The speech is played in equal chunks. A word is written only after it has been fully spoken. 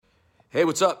Hey,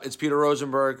 what's up? It's Peter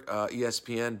Rosenberg,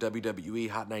 ESPN, WWE,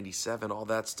 Hot 97, all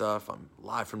that stuff. I'm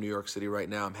live from New York City right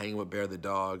now. I'm hanging with Bear the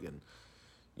Dog, and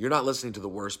you're not listening to the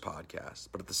worst podcast,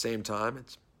 but at the same time,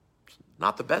 it's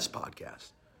not the best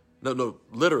podcast. No,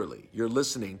 literally, you're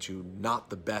listening to not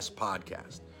the best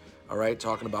podcast, all right?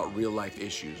 Talking about real life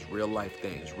issues, real life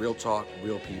things, real talk,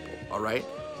 real people, all right?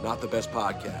 Not the best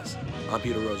podcast. I'm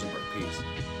Peter Rosenberg. Peace.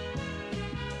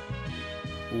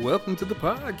 Welcome to the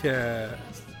podcast.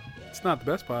 It's not the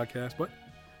best podcast, but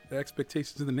the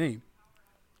expectations of the name.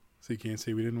 So you can't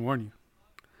say we didn't warn you.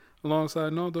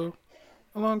 Alongside Naldo,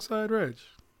 alongside Reg.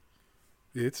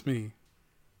 It's me,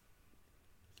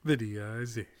 the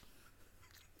D.I.Z.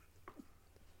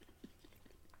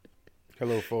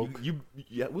 Hello, folk.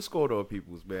 What's going on,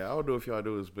 peoples, man? I don't know if y'all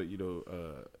know this, but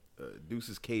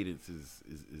Deuce's cadence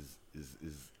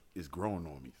is growing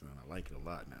on me, son. I like it a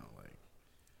lot now.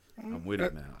 Like, I'm with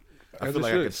it now. I feel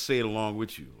like I can say it along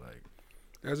with you, like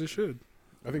as it should.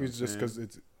 I think it's just because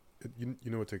you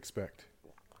know what to expect.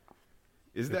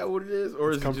 Is that what it is,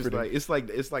 or is it comforting. just like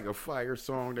it's like a fire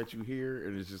song that you hear,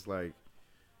 and it's just like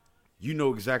you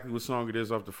know exactly what song it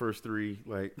is off the first three,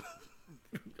 like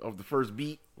off the first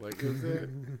beat, like you know what I'm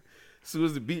saying? As soon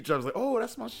as the beat drops, like, oh,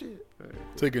 that's my shit.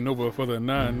 Like, Taking over for the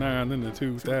 99 and the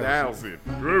 2000. 2000.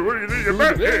 What do you think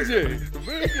about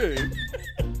that?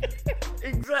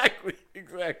 Exactly.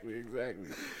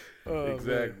 Oh,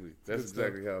 exactly. man. That's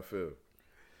exactly how I feel.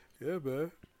 Yeah,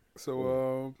 man.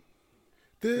 So,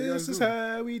 This is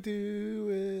how we do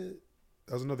it.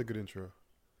 That was another good intro.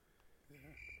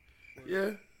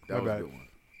 Yeah, that My was bad. a good one.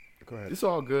 Go ahead. It's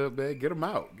all good, man. Get them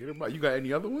out. You got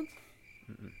any other ones?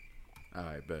 All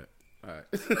right, bet. All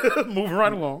right. Moving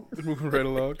right along. moving right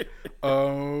along.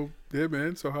 Yeah,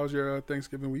 man. So how's your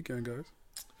Thanksgiving weekend, guys?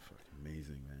 Fucking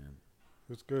amazing, man.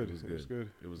 It was good. It was It was good.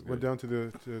 It was Went good. down to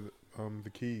the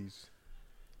Keys.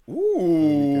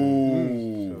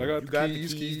 Ooh. I got You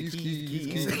the keys.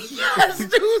 Yes,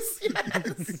 Deuce.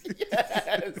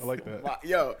 Yes. I like that.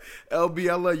 Yo, LB,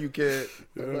 I love you, kid.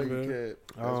 I Yeah, love you, man. kid.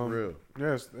 That's real.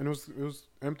 Yes, and it was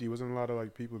empty. Wasn't a lot of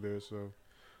like people there, so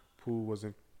pool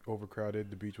wasn't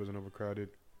overcrowded. The beach wasn't overcrowded.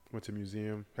 Went to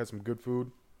museum. Had some good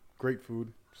food, great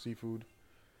food, seafood.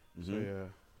 So yeah.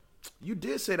 You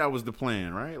did say that was the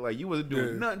plan, right? Like you wasn't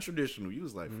doing Yeah. nothing traditional. You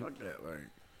was like, fuck that, like.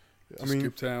 I mean,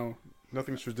 Skip town.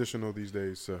 nothing's traditional these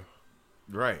days, so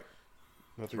Right.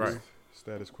 nothing's Right.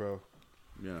 status quo.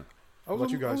 Yeah. How about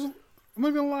you guys? I'm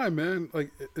not gonna lie, man.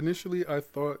 Like initially, I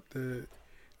thought that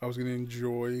I was gonna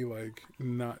enjoy like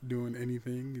not doing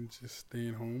anything and just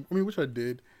staying home. I mean, which I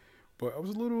did, but I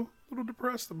was a little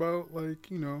depressed about like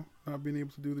not being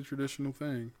able to do the traditional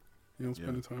thing,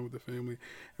 spending time with the family,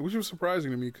 which was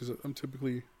surprising to me because I'm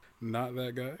typically not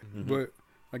that guy. But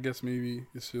I guess maybe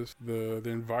it's just the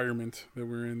environment that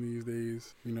we're in these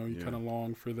days. You kind of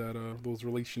long for that those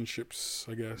relationships,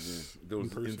 I guess. Yeah. Those in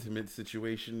person. intimate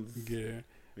situations. Yeah.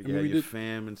 You I mean, got we your did-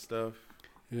 fam and stuff.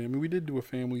 Yeah, I mean, we did do a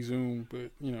family Zoom, but,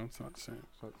 it's not the same.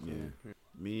 Yeah.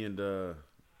 Me and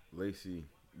Lacey,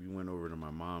 we went over to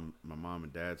my mom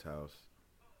and dad's house.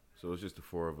 So it was just the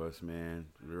four of us, man.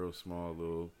 Real small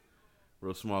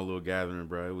little gathering,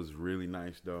 bro. It was really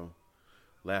nice, though.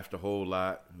 Laughed a whole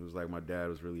lot. It was like my dad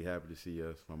was really happy to see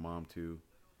us. My mom, too.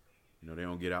 They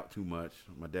don't get out too much.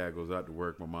 My dad goes out to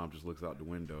work. My mom just looks out the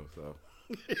window, so.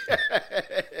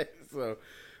 So,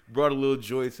 brought a little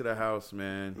joy to the house,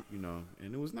 man,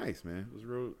 and it was nice, man. It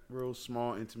was real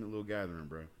small, intimate little gathering,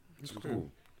 bro. It was cool.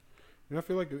 And I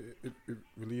feel like it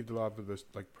relieved a lot of the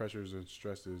like pressures and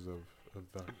stresses of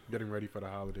the getting ready for the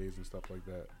holidays and stuff like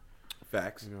that.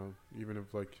 Facts. Even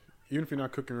if you're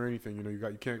not cooking or anything,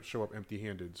 you can't show up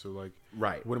empty-handed. So like,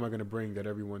 Right. what am I going to bring that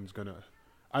everyone's gonna?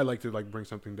 I like to like bring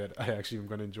something that I actually am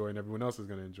going to enjoy and everyone else is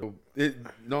going to enjoy.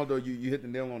 Though you hit the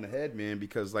nail on the head, man,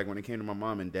 because like when it came to my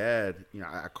mom and dad,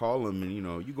 I call them and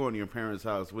you go into your parents'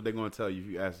 house, what they going to tell you if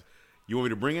you ask, you want me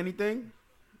to bring anything?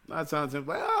 Not sounds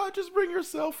like, just bring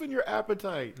yourself and your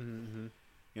appetite. Mm-hmm.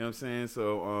 You know what I'm saying?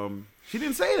 So she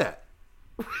didn't say that.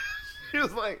 She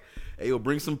was like, hey, yo,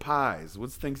 bring some pies.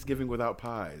 What's Thanksgiving without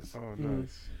pies? Oh,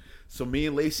 nice. So me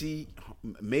and Lacey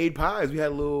made pies. We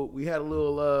had a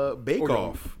little bake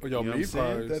off. Oh, y'all You know what I'm made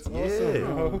saying? pies. That's Yeah.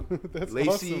 awesome. Bro. That's Lacey,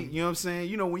 awesome. you know what I'm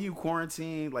saying? When you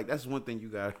quarantine, like that's one thing you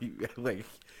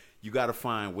got to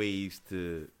find ways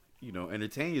to,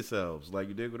 entertain yourselves. Like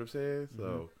you dig what I'm saying?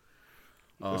 So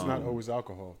It's not always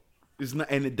alcohol. it's not,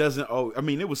 and it doesn't. Oh, I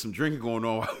mean, there was some drinking going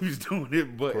on while we was doing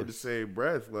it, but in the same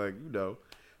breath, like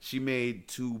she made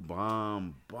 2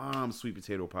 bomb sweet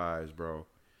potato pies, bro.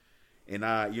 And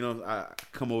I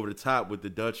come over the top with the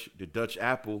Dutch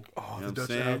apple. Oh, you know the what I'm Dutch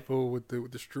saying? apple with the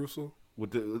streusel.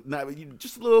 With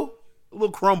just a little, A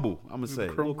little crumble, I'm gonna say.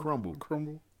 A little crumble.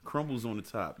 Crumble. Crumbles on the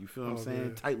top. You feel what I'm saying?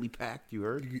 Man. Tightly packed. You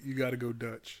heard? You got to go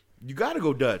Dutch. You got to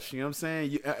go Dutch. You know what I'm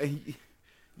saying?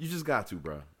 You just got to,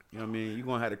 bro. You know what I mean? You're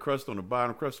going to have the crust on the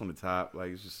bottom, crust on the top.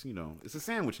 Like, it's just, it's a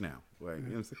sandwich now. Like, you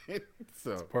know what I'm saying?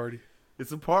 So, It's a party.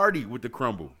 It's a party with the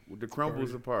crumble. With the crumble,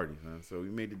 it's a party. Man. So we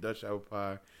made the Dutch apple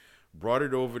pie. Brought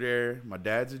it over there. My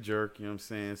dad's a jerk. You know what I'm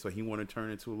saying? So he wanted to turn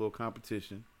it into a little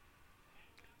competition.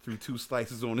 Threw 2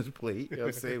 slices on his plate. You know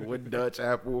what I'm saying? 1 Dutch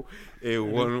apple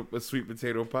and 1 a sweet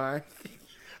potato pie.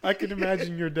 I can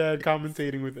imagine your dad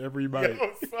commentating with everybody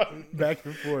back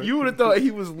and forth. You would have thought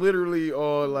he was literally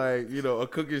on like, a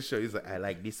cooking show. He's like, I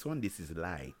like this one. This is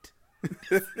light.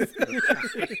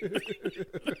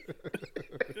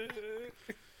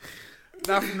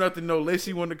 Not for nothing, no.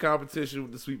 Lacey won the competition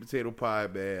with the sweet potato pie,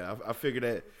 man. I figured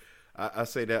that. I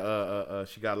say that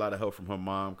she got a lot of help from her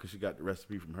mom because she got the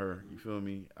recipe from her. You feel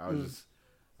me? I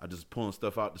just pulling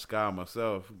stuff out the sky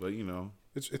myself, but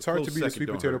it's hard to beat a sweet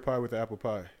potato pie with apple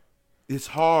pie. It's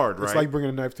hard, right? It's like bringing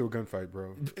a knife to a gunfight,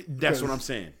 bro. That's what I'm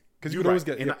saying. Because you would always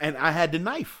get, and I had the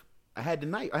knife.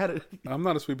 I'm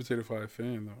not a sweet potato pie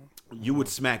fan though. You would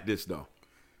smack this though.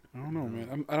 I don't know,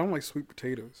 man. I don't like sweet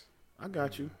potatoes. I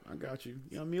got you. You know what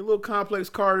I mean? A little complex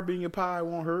carb in your pie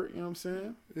won't hurt. You know what I'm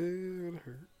saying? It would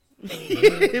hurt.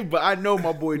 But I know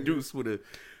my boy Deuce would have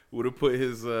put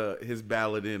his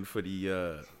ballot in for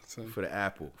the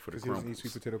apple for the crumbles. He was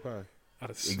sweet potato pie.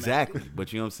 Exactly,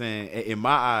 but you know what I'm saying. In my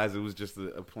eyes, it was just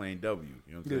a plain W.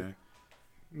 You know what I'm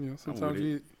saying? Sometimes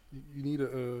you need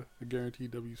a guaranteed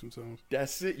W. Sometimes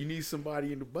that's it. You need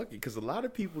somebody in the bucket because a lot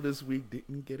of people this week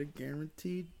didn't get a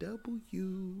guaranteed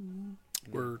W.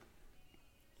 Word.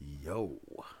 Yo.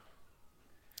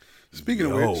 Speaking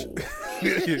of which, I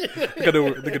think I know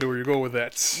where you're going with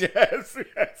that. Yes,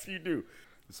 you do.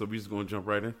 So we just gonna jump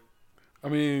right in. I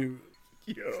mean,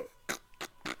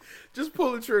 just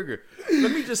pull the trigger.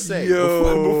 Let me just say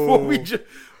before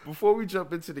we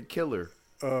jump into the killer,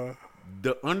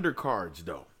 the undercards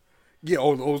though. Yeah,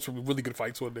 some really good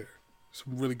fights on there.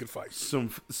 Some really good fights.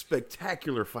 Some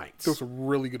spectacular fights. There were some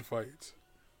really good fights.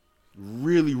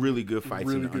 Really, really good fights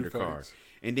really in the undercard. Fights.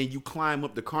 And then you climb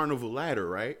up the carnival ladder,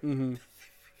 right? Mm-hmm.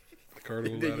 The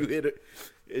carnival ladder. Then you hit it.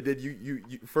 And then you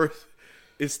first.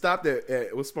 It stopped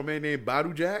at what's my man name?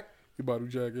 Badu Jack. Badu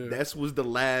Jack. Yeah. That was the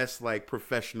last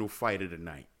professional fight of the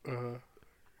night.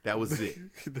 That was it.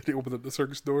 Then they opened up the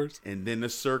circus doors. And then the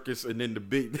circus, and then the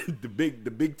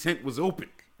big tent was open.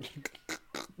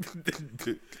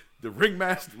 the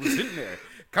ringmaster was in there,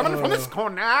 coming from this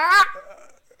corner.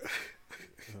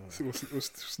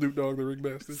 Was Snoop Dogg the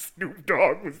ringmaster? Snoop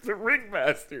Dogg was the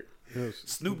ringmaster. Yes,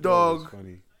 Snoop Dogg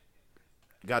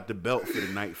got the belt for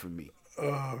the night for me.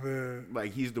 Oh man!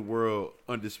 Like he's the world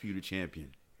undisputed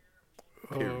champion.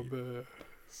 Period. Oh man,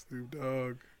 Snoop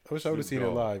Dogg. I wish I would have seen it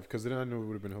live because then I know it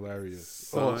would have been hilarious.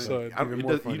 Son,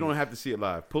 you don't have to see it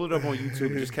live. Pull it up on YouTube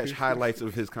and just catch highlights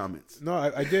of his comments. No,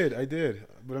 I did.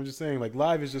 But I'm just saying, like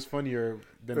live is just funnier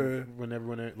than when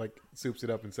everyone soups it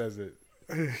up and says it.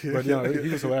 But he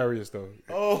was hilarious though.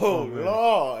 Oh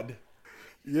Lord.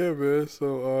 Yeah, man.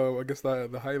 So I guess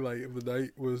the highlight of the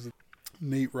night was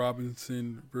Nate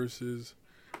Robinson versus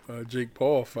Jake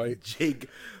Paul fight. Jake,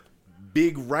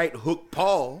 big right hook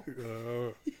Paul.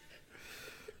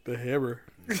 The hammer.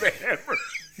 The hammer.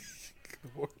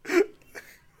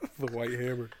 The white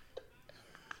hammer.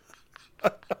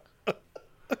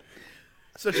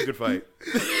 Such a good fight.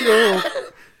 Yo.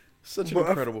 Such an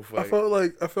incredible fight. I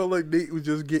felt like Nate was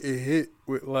just getting hit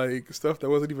with stuff that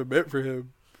wasn't even meant for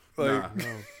him. He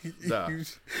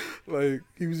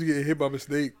was getting hit by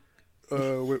mistake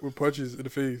with punches in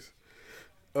the face.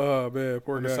 Oh man,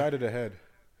 poor guy. On the side of the head.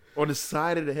 On the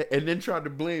side of the head, and then tried to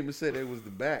blame and said it was the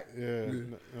back. Yeah,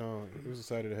 no, it was the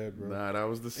side of the head, bro. Nah, that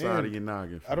was the side of your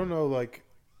noggin. I don't know,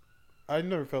 I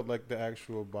never felt like the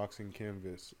actual boxing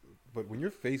canvas, but when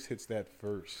your face hits that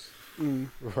first,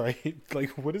 right?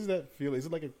 What does that feel? Is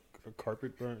it like a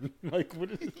carpet burn?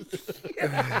 What is it?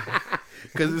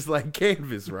 Because it's like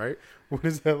canvas, right? What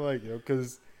is that like, yo?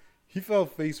 Because he fell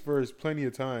face first plenty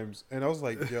of times, and I was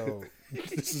like, yo,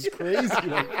 this is crazy.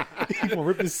 He gonna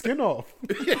rip his skin off.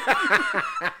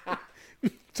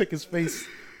 Check his face.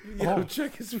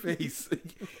 Check his face.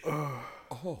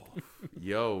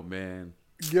 Yo, man.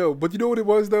 Yo, but you know what it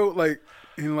was though? I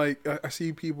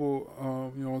see people,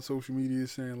 on social media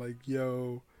saying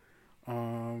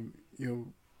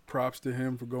props to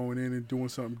him for going in and doing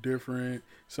something different,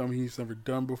 something he's never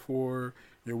done before.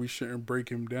 We shouldn't break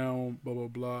him down, blah, blah,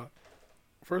 blah.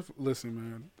 First, listen,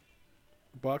 man,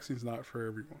 boxing's not for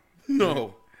everyone.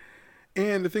 No.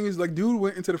 And the thing is, dude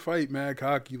went into the fight mad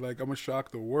cocky, I'm going to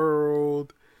shock the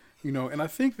world. You know, and I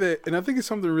think it's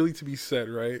something really to be said,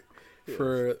 right? Yes.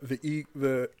 For the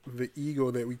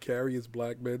ego that we carry as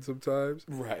black men sometimes.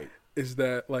 Right. Is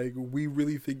that like we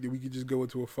really think that we could just go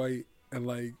into a fight and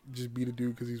like just beat a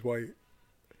dude because he's white.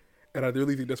 And I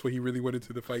really think that's what he really went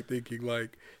into the fight thinking,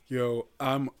 like, yo,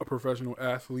 I'm a professional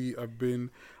athlete. I've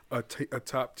been a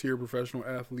top tier professional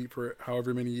athlete for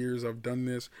however many years I've done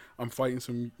this. I'm fighting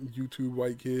some YouTube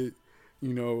white kid,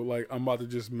 you know, like I'm about to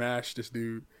just mash this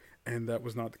dude. And that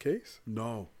was not the case.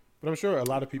 No. But I'm sure a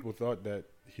lot of people thought that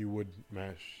he would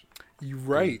mash. You're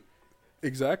right.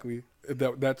 Exactly.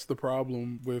 That's the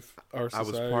problem with our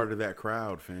society. I was part of that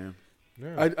crowd, fam.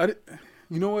 Yeah.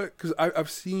 You know what? Because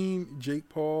I've seen Jake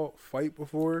Paul fight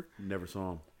before. Never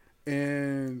saw him.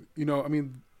 And, you know, I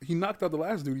mean, he knocked out the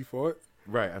last dude he fought.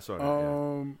 Right, I saw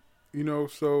that. You know,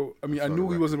 so I mean, I knew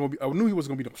he wasn't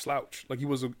gonna be no slouch. Like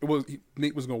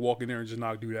Nate was gonna walk in there and just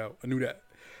knock dude out. I knew that,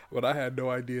 but I had no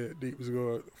idea Nate was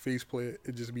gonna face play it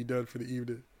and just be done for the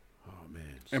evening. Oh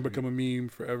man, and become a meme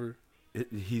forever.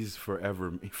 He's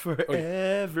forever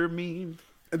meme.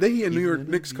 And then he had New York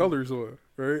Knicks colors on,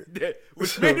 right? Yeah,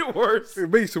 which made it worse. It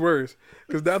makes it worse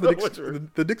because now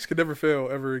the Knicks can never fail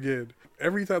ever again.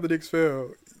 Every time the Knicks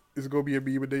fail, it's gonna be a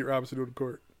meme with Nate Robinson on the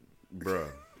court, bruh.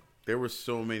 There were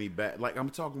so many bad. Like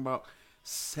I'm talking about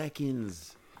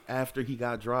seconds after he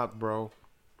got dropped, bro.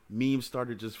 Memes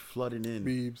started just flooding in.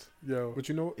 Memes, yo. But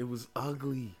you know, it was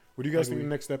ugly. What do you guys think the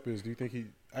next step is? Do you think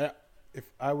if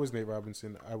I was Nate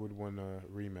Robinson, I would want a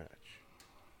rematch?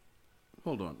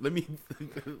 Hold on.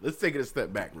 Let's take it a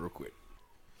step back real quick.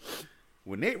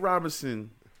 When Nate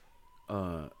Robinson,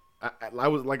 I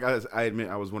admit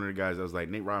I was one of the guys that was like,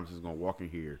 Nate Robinson's going to walk in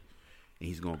here and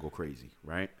he's going to go crazy,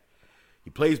 right? He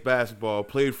plays basketball,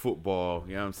 played football,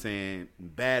 you know what I'm saying?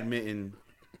 Badminton,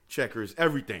 checkers,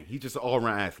 everything. He's just an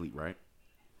all-around athlete, right?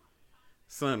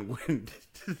 Son, when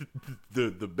the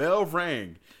bell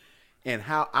rang and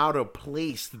how out of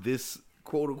place this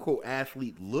quote-unquote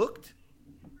athlete looked,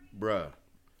 bruh,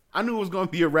 I knew it was going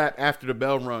to be a wrap after the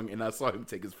bell rung and I saw him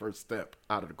take his first step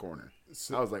out of the corner.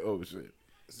 I was like, oh, shit.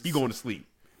 He going to sleep.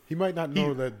 He might not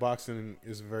know that boxing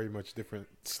is a very much different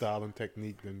style and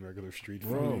technique than regular street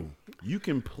fighting. Bro, you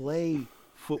can play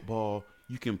football.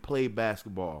 You can play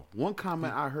basketball. One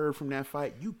comment I heard from that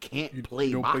fight, you can't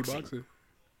play boxing.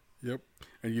 Yep.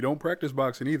 And you don't practice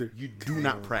boxing either. You do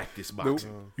not practice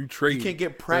boxing. Nope. You train. You can't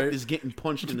get practice getting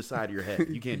punched in the side of your head.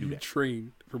 You can't do that. You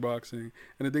train for boxing.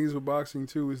 And the thing is with boxing,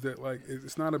 too, is that, like,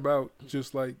 it's not about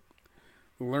just, like,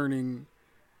 learning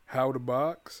how to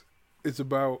box. It's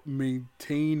about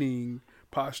maintaining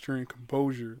posture and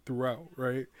composure throughout,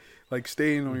 right? Like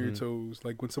staying on your toes.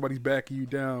 Like when somebody's backing you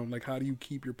down, like how do you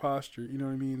keep your posture? You know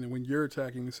what I mean? And when you're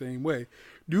attacking the same way.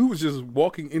 Dude was just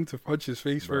walking in to punch his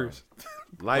face first.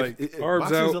 Life, like, arms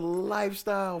boxing's out. A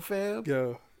lifestyle, fam.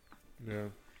 Yeah.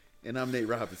 And I'm Nate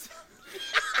Robinson.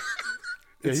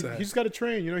 He's got to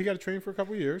train. You know, he got to train for a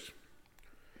couple of years.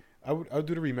 I would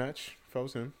do the rematch if I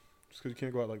was him, just because you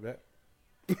can't go out like that.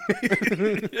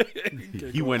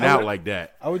 He went out like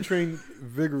that. I would train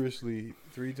vigorously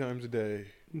 3 times a day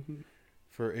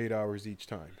for 8 hours each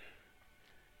time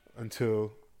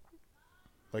until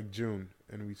like June,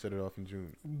 and we set it off in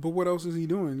June. But what else is he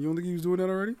doing? You don't think he was doing that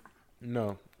already?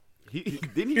 No.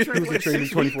 Didn't he train he was training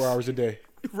 24 hours a day.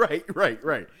 Right.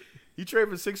 He trained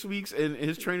for 6 weeks, and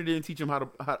his trainer didn't teach him how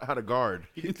to guard.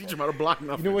 He didn't teach him how to block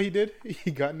nothing. You know what he did?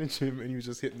 He got in the gym and he was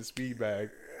just hitting the speed bag.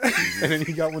 And then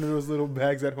he got one of those little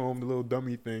bags at home, the little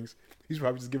dummy things. He's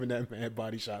probably just giving that man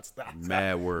body shots. Stop.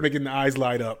 Mad work. Making the eyes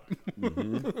light up.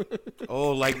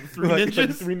 Oh, like three ninjas?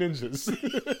 Like 3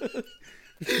 ninjas.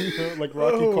 You know, like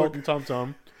Rocky, Clark, and Tom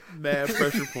Tom. Mad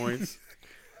pressure points.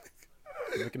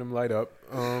 Making him light up.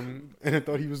 And I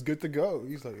thought he was good to go.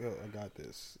 He's like, yo, I got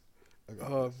this.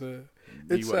 Man.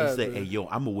 It's sad, say, man. hey, yo,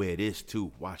 I'm going to wear this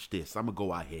too. Watch this. I'm going to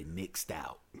go out here Nicked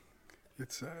out.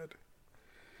 It's sad.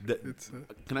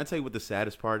 Can I tell you what the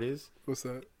saddest part is? What's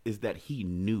that? Is that he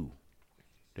knew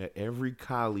that every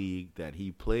colleague that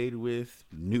he played with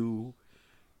knew,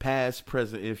 past,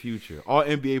 present, and future, all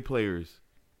NBA players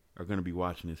are going to be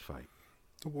watching this fight.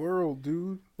 The world,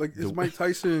 dude. Like, it's Mike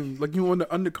Tyson. Like, you on the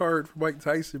undercard for Mike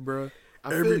Tyson, bro.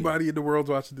 Everybody in the world's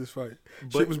watching this fight.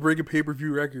 Shit was breaking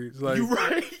pay-per-view records. Like, you're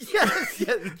right.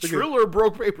 Yes. Triller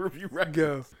broke pay-per-view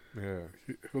records. Yeah.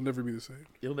 He'll never be the same.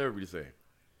 He'll never be the same.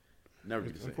 Never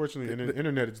be the same. Unfortunately, the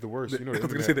internet is the worst. You know, I was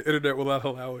going to say the internet will not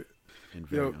allow it. And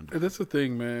that's the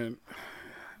thing, man.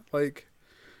 Like,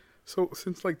 so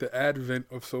since like the advent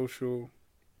of social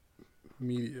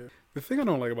media, the thing I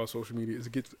don't like about social media is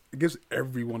it gives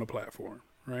everyone a platform,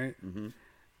 right? Mm-hmm.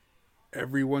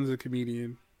 Everyone's a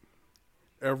comedian.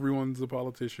 Everyone's a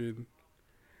politician.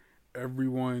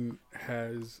 everyone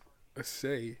has a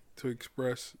say to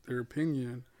express their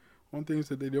opinion on things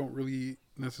that they don't really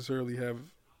necessarily have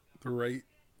the right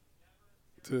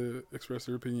to express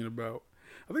their opinion about.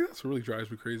 I think that's what really drives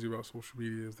me crazy about social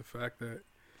media is the fact that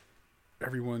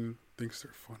everyone thinks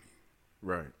they're funny.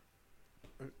 Right.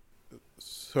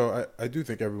 So I do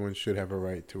think everyone should have a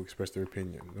right to express their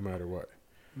opinion, no matter what.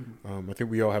 I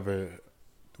think we all have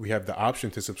the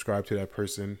option to subscribe to that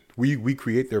person. We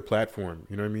create their platform.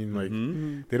 You know what I mean? Like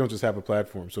they don't just have a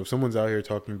platform. So if someone's out here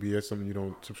talking BS, something you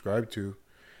don't subscribe to,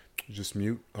 just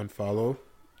mute, unfollow,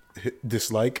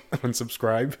 dislike,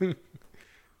 unsubscribe.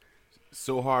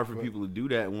 So hard for people to do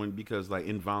that because like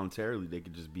involuntarily they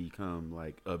could just become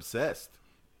like obsessed.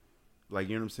 Like,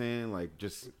 you know what I'm saying? Like,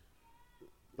 just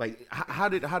like how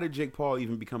did Jake Paul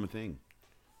even become a thing?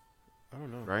 I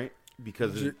don't know. Right?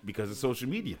 Because of social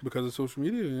media. Because of social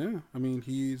media, yeah. I mean,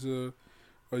 he's a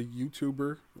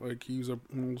YouTuber. Like, he's one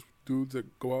of those dudes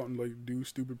that go out and like do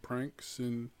stupid pranks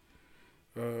and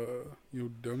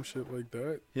dumb shit like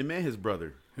that. Him and his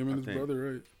brother.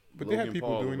 Brother, right? But Logan they had people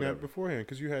Paul or doing that whatever. beforehand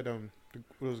because you had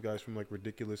those guys from like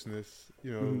Ridiculousness,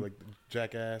 like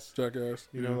Jackass.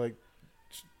 You know, like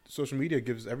social media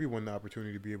gives everyone the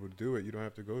opportunity to be able to do it. You don't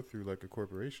have to go through like a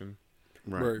corporation.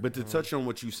 Right. But to touch on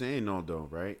what you're saying, though,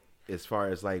 right? As far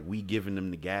as like we giving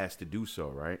them the gas to do so,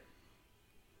 right?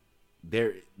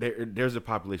 There's a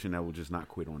population that will just not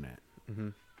quit on that.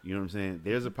 You know what I'm saying?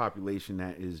 There's a population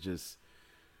that is just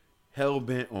hell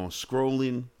bent on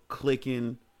scrolling,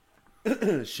 clicking,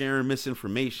 sharing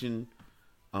misinformation,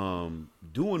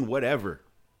 doing whatever,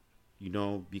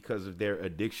 because of their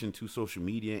addiction to social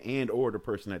media and or the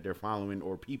person that they're following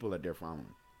or people that they're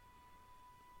following.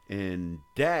 And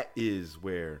that is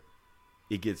where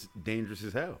it gets dangerous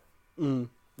as hell. I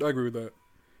agree with that.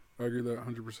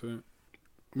 100%. I mean,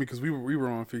 because we were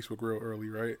on Facebook real early,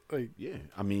 right? Like, yeah.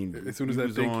 I mean, as soon as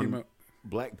that thing came out,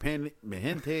 Black Panther,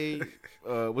 Mahente,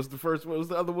 what's the first? What was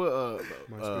the other one?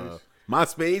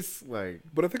 MySpace. Like,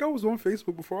 but I think I was on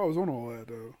Facebook before I was on all that,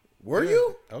 though. Were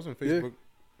you? I was on Facebook.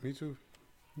 Yeah. Me too.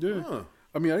 Yeah. Huh.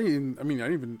 I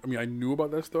knew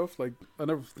about that stuff. Like, I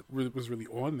never was really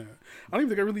on that. I don't even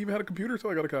think I really even had a computer until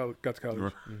I got to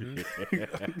college.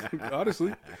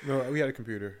 Honestly. No, we had a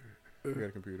computer.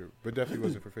 But definitely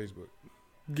wasn't for Facebook.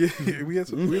 Yeah, we had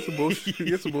some bullshit.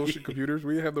 We had some bullshit computers.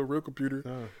 We didn't have no real computer.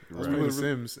 No, I was playing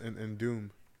Sims and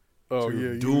Doom. Oh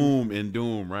too. yeah,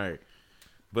 Doom, right?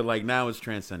 But like now it's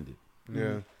transcended.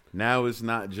 Yeah. Now it's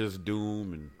not just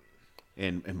Doom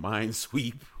and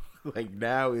Minesweep. Like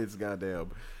now it's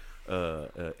goddamn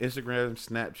Instagram,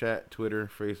 Snapchat, Twitter,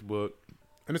 Facebook.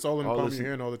 And it's all in the palm of your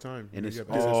hand all the time. And it's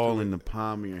all in the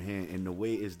palm of your hand. And the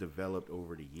way it's developed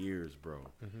over the years, bro,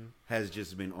 has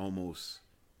just been almost...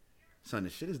 Son,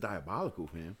 this shit is diabolical,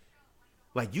 fam.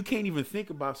 Like, you can't even think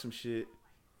about some shit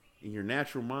in your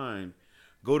natural mind,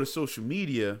 go to social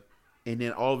media, and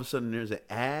then all of a sudden there's an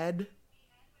ad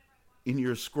in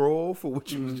your scroll for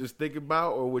what you was just thinking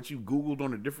about or what you Googled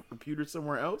on a different computer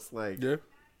somewhere else. Like, yeah.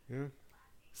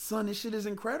 Son, this shit is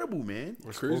incredible, man.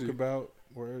 Or Crazy. spoke about,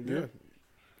 or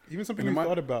even something you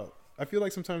thought about. I feel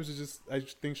like sometimes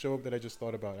things show up that I just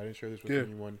thought about. I didn't share this with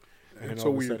anyone, and then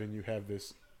all of a sudden you have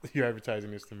this. You're advertising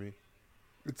this to me.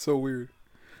 It's so weird,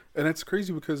 and it's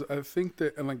crazy because I think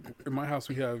that, and like in my house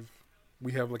we have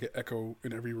like an echo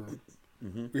in every room.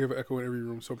 We have an echo in every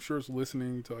room, so I'm sure it's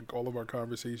listening to like all of our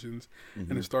conversations,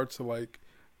 and it starts to like.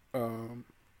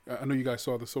 I know you guys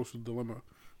saw The Social Dilemma,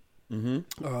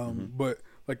 but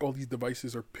like all these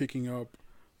devices are picking up,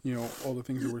 all the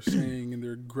things that we're saying, and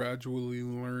they're gradually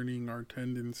learning our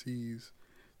tendencies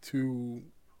to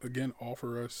again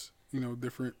offer us.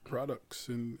 Different products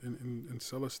and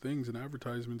sell us things and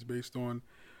advertisements based on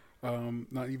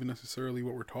not even necessarily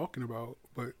what we're talking about,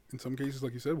 but in some cases,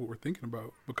 like you said, what we're thinking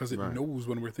about, because it knows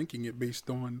when we're thinking it based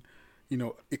on,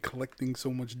 it collecting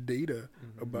so much data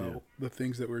about the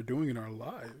things that we're doing in our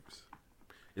lives.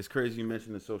 It's crazy you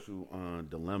mentioned The Social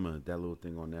Dilemma, that little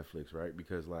thing on Netflix, right?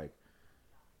 Because like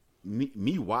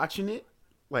me watching it,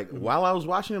 like while I was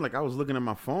watching it, like I was looking at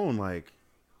my phone, like,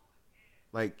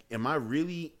 am I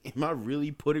really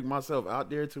putting myself out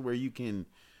there to where you can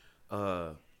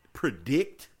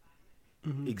predict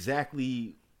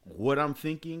exactly what I'm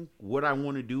thinking, what I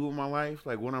want to do with my life,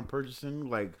 like what I'm purchasing,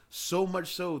 like so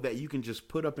much so that you can just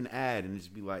put up an ad and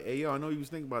just be like, hey, yo, I know you was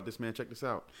thinking about this, man. Check this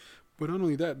out. But not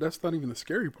only that, that's not even the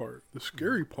scary part. The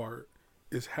scary part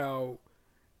is how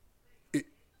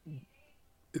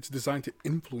it's designed to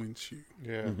influence you.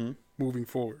 Yeah. Moving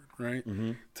forward, right?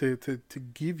 To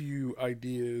give you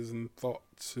ideas and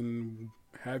thoughts and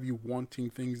have you wanting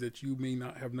things that you may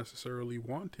not have necessarily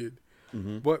wanted,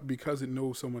 but because it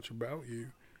knows so much about you,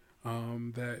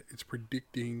 that it's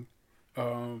predicting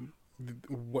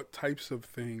what types of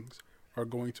things are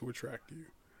going to attract you.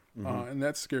 And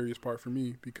that's the scariest part for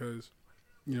me because,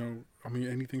 I mean,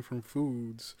 anything from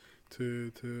foods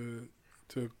to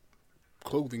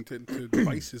clothing to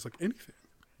devices, like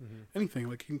anything,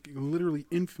 like can literally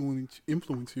influence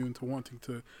you into wanting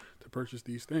to purchase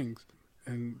these things.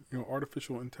 And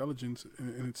artificial intelligence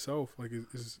in itself, like,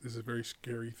 is a very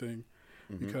scary thing,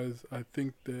 because I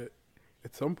think that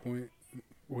at some point,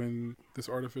 when this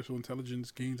artificial intelligence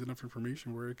gains enough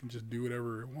information where it can just do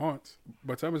whatever it wants,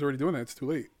 by the time it's already doing that, it's too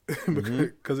late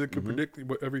because it can predict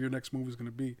whatever your next move is going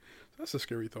to be. So that's a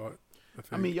scary thought.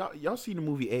 I mean, y'all see the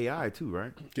movie AI too,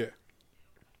 right? Yeah.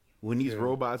 When these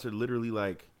robots are literally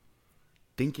like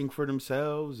thinking for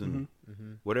themselves and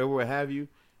whatever what have you,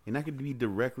 and that could be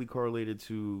directly correlated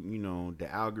to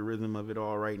the algorithm of it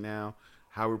all right now,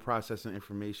 how we're processing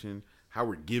information, how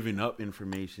we're giving up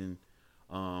information,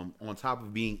 on top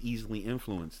of being easily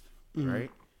influenced, right?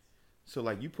 So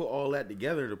like you put all that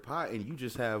together in the pot, and you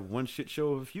just have one shit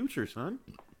show of a future, son.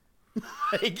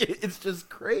 Like, it's just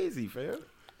crazy, fam.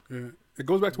 Yeah, it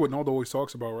goes back to what Naldo always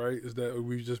talks about, right? Is that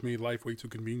we've just made life way too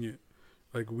convenient.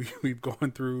 Like we've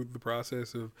gone through the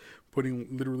process of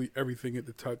putting literally everything at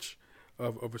the touch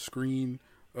of a screen,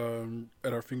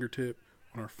 at our fingertip,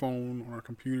 on our phone, on our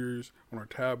computers, on our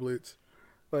tablets.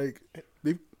 Like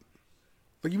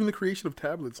even the creation of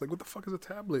tablets. Like, what the fuck is a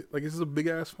tablet? Like, this is a big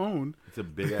ass phone. It's a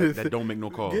big ass that don't make no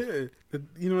calls. Yeah,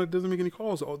 it doesn't make any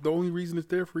calls. The only reason it's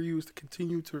there for you is to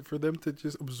continue for them to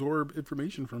just absorb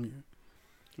information from you.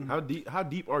 How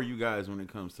deep are you guys when it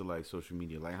comes to like social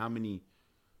media? Like, how many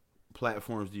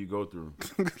platforms do you go through?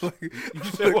 You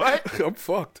said what? I'm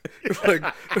fucked. Like,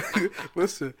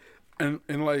 listen,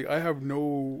 and like I have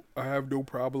no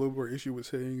problem or issue with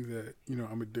saying that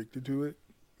I'm addicted to it.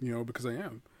 Because I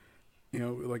am.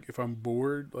 Like if I'm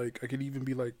bored, like I could even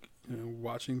be like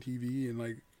watching TV and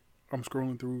like I'm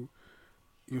scrolling through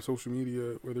social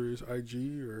media, whether it's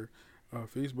IG or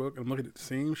Facebook, and I'm looking at the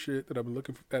same shit that I've been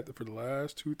looking at for the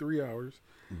last 2-3 hours,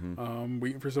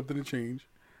 waiting for something to change.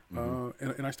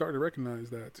 And I started to recognize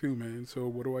that too, man. So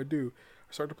what do?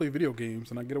 I start to play video games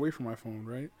and I get away from my phone,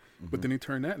 right? But then they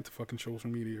turn that into fucking social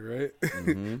media, right?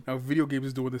 Now video games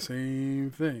is doing the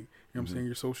same thing. You know what I'm saying?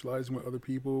 You're socializing with other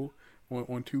people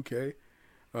on 2K,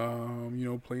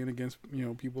 playing against,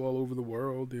 people all over the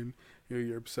world, and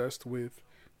you're obsessed with,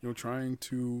 trying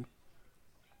to,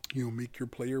 make your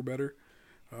player better,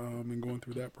 and going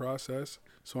through that process.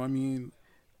 So, I mean,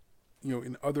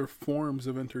 in other forms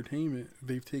of entertainment,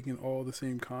 they've taken all the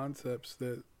same concepts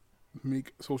that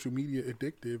make social media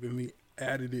addictive and they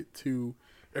added it to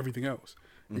everything else.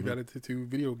 They've added it to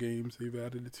video games. They've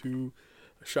added it to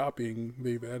shopping.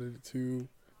 They've added it to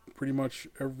pretty much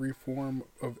every form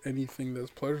of anything that's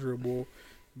pleasurable.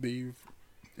 They've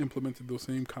implemented those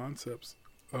same concepts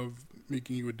of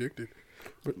making you addicted.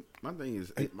 But my thing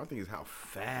is how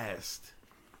fast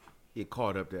it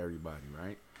caught up to everybody,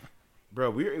 right?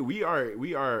 Bro, we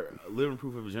are living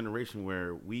proof of a generation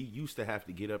where we used to have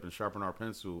to get up and sharpen our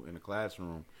pencil in the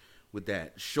classroom with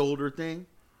that shoulder thing,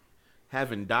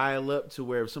 having dial up to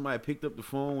where if somebody picked up the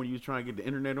phone when you was trying to get the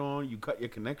internet on, you cut your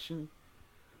connection.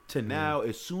 To now,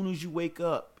 as soon as you wake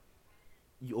up,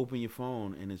 you open your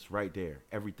phone and it's right there,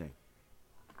 everything.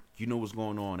 You know what's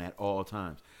going on at all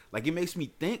times. Like, it makes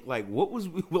me think, like, what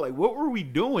were we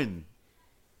doing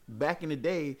back in the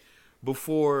day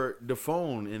before the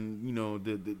phone and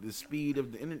the speed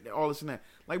of the internet, all this and that?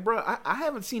 Like, bro, I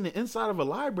haven't seen the inside of a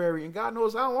library in God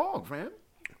knows how long, fam.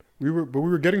 We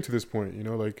were getting to this point,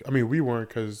 like, I mean, we weren't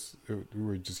because we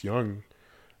were just young.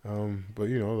 But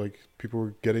like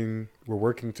people we're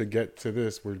working to get to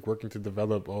this. We're working to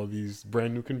develop all these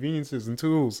brand new conveniences and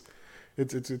tools.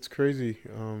 It's crazy.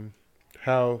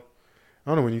 How,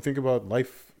 I don't know, when you think about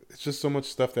life, it's just so much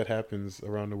stuff that happens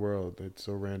around the world. It's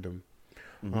so random.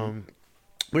 But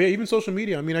yeah, even social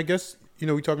media. I mean, I guess,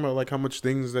 we talking about like how much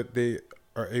things that they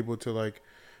are able to like,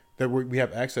 that we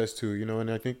have access to, and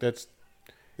I think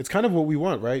it's kind of what we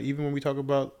want, right? Even when we talk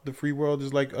about the free world,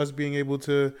 is like us being able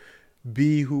to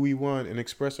be who we want and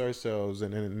express ourselves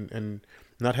and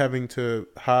not having to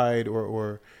hide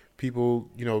or people,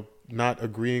 not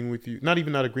agreeing with you, not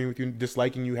agreeing with you,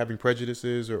 disliking you, having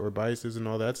prejudices or biases and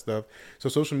all that stuff. So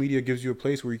social media gives you a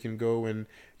place where you can go and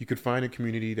you could find a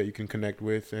community that you can connect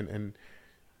with and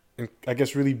I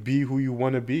guess really be who you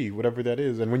want to be, whatever that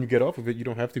is. And when you get off of it, you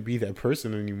don't have to be that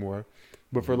person anymore.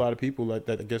 But for a lot of people, that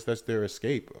I guess that's their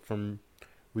escape from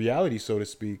reality, so to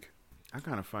speak. I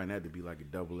kind of find that to be like a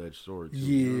double-edged sword. Too,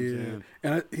 you know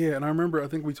what I'm saying? And I remember I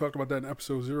think we talked about that in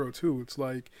episode 0 too. It's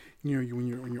like when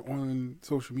you're on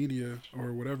social media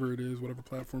or whatever it is, whatever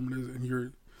platform it is, and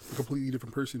you're a completely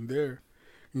different person there,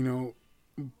 than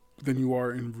you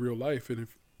are in real life. And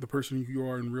if the person who you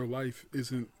are in real life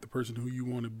isn't the person who you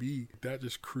want to be, that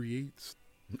just creates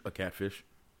A catfish.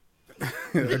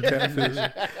 a catfish.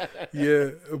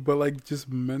 Yeah, but like just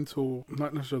mental,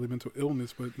 not necessarily mental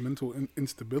illness, but mental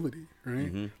instability,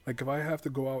 right? Mm-hmm. Like if I have to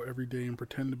go out every day and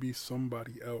pretend to be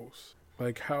somebody else,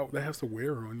 like how that has to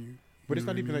wear on you. But it's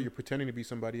not even that you're pretending to be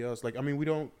somebody else. Like, I mean,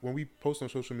 when we post on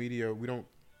social media, we don't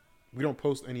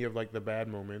post any of like the bad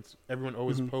moments. Everyone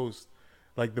always posts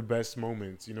like the best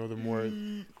moments. The more.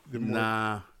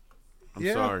 Nah,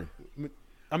 I'm sorry.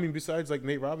 I mean, besides like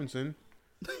Nate Robinson.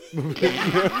 That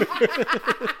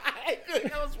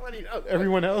was funny.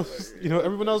 Everyone else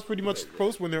pretty much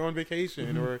posts when they're on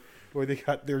vacation or they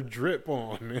got their drip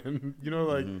on, and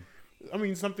like, I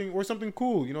mean, something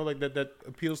cool, like that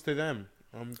appeals to them.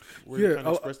 I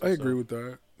agree with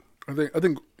that. I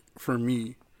think for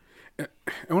me, and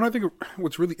when I think of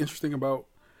what's really interesting about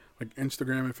like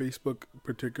Instagram and Facebook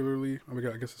particularly, I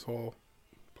guess it's all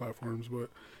platforms,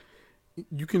 but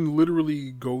you can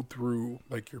literally go through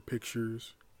like your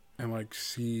pictures and like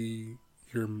see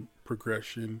your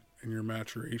progression and your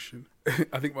maturation.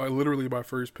 I think my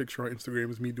first picture on Instagram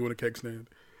is me doing a keg stand.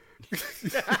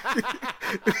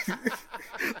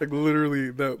 Like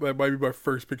literally that might be my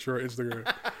first picture on Instagram.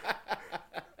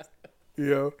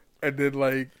 And then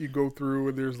like you go through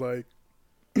and there's like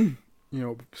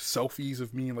selfies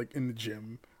of me like in the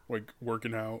gym, like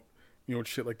working out,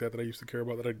 shit like that I used to care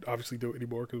about that I obviously don't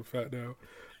anymore because I'm fat now.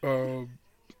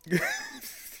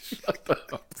 Shut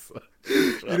up, son.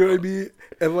 You know what I mean?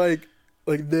 And like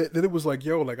then it was like,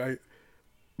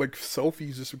 like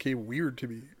selfies just became weird to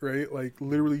me, right? Like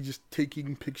literally just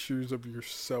taking pictures of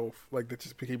yourself, like that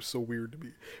just became so weird to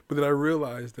me. But then I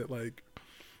realized that like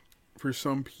for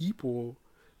some people,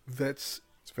 it's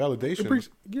validation. It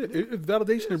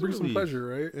brings some pleasure,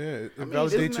 right? Yeah, it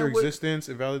validates your existence.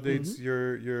 It validates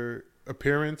your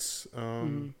appearance.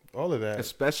 All of that,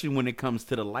 especially when it comes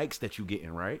to the likes that you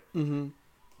getting, right? Mm-hmm.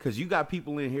 Because you got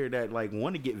people in here that like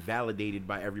want to get validated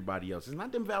by everybody else. It's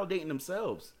not them validating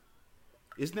themselves.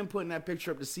 It's them putting that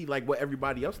picture up to see like what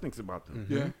everybody else thinks about them.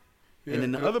 Yeah. And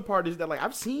then the other part is that like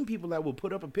I've seen people that will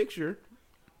put up a picture.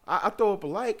 I throw up a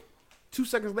like. 2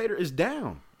 seconds later, it's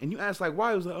down. And you ask like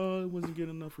why? It was like, oh, it wasn't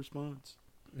getting enough response.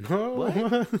 No.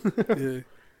 Yeah.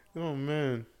 Oh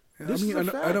man.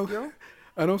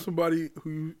 I know somebody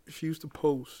who she used to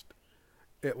post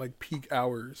at like peak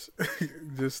hours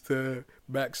just to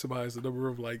maximize the number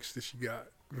of likes that she got.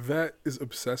 That is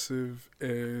obsessive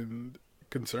and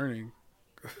concerning.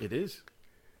 It is,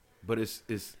 but it's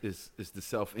the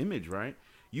self-image, right?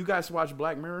 You guys watch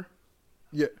Black Mirror?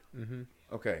 Yeah. Mm-hmm.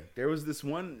 Okay, there was this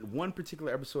one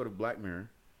particular episode of Black Mirror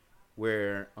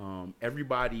where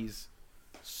everybody's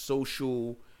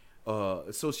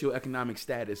socioeconomic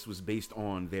status was based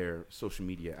on their social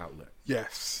media outlet.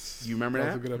 Yes. You remember that?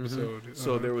 That was a good episode. Mm-hmm.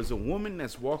 So there was a woman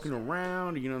that's walking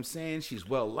around, you know what I'm saying? She's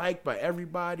well liked by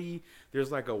everybody.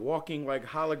 There's like a walking like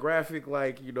holographic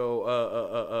like, what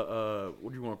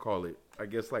do you want to call it? I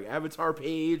guess like avatar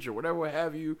page or whatever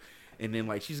have you. And then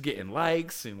like she's getting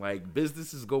likes and like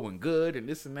business is going good and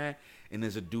this and that. And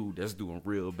there's a dude that's doing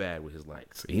real bad with his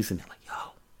likes. And he's in there like,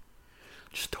 yo,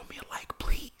 just throw me a like,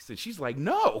 please. And she's like,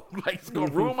 no, like it's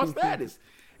gonna ruin my status.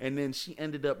 And then she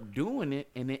ended up doing it,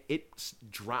 and it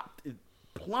dropped, it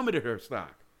plummeted her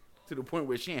stock to the point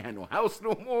where she ain't had no house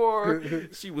no more.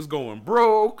 She was going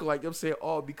broke, like I'm saying,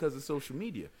 all because of social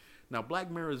media. Now,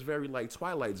 Black Mirror is very like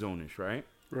Twilight Zone-ish, right?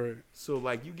 Right. So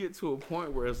like you get to a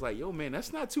point where it's like, yo, man,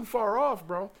 that's not too far off,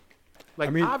 bro.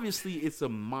 Like obviously, it's a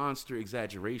monster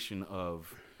exaggeration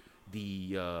of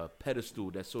the pedestal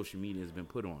that social media has been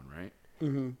put on, right?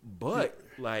 Mm-hmm. But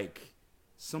like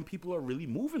some people are really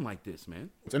moving like this,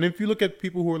 man. And if you look at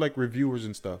people who are like reviewers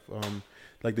and stuff,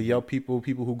 like the Yelp people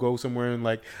who go somewhere and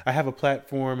like I have a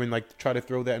platform and like try to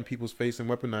throw that in people's face and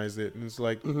weaponize it, and it's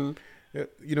like,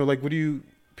 like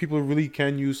people really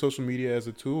can use social media as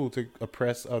a tool to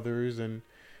oppress others and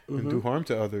do harm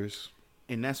to others.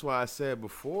 And that's why I said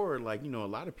before, like, a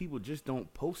lot of people just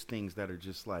don't post things that are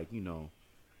just like,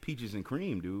 peaches and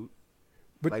cream, dude.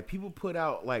 But like people put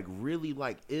out like really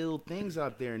like ill things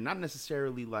out there, not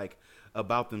necessarily like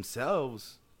about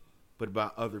themselves, but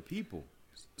about other people.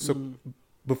 So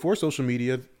before social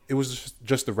media, it was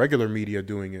just the regular media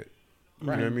doing it.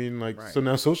 Right. You know what I mean? Like, so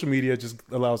now social media just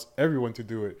allows everyone to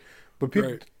do it. But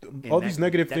people, all these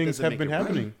negative things have been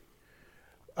happening. Right.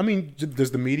 I mean,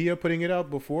 does the media putting it out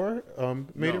before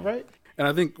made it right? And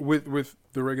I think with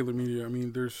the regular media, I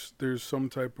mean, there's some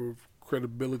type of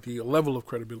credibility, a level of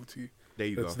credibility There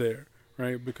you that's go. there,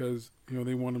 right? Because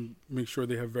they want to make sure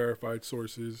they have verified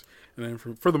sources, and then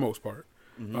for the most part,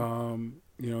 they want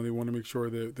to make sure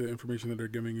that the information that they're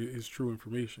giving is true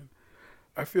information.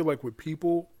 I feel like with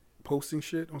people posting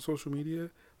shit on social media,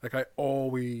 like I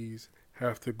always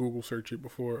have to Google search it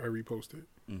before I repost it,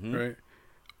 right?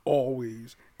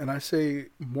 Always. And I say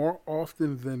more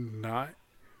often than not,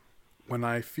 when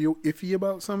I feel iffy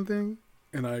about something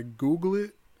and I Google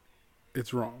it,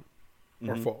 it's wrong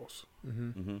or false.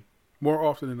 More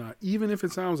often than not, even if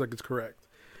it sounds like it's correct.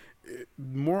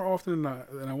 More often than not,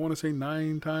 and I want to say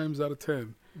 9 times out of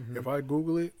 10, if I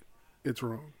Google it, it's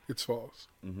wrong. It's false.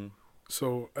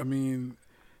 So, I mean,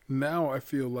 now I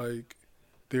feel like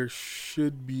there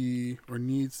should be or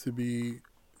needs to be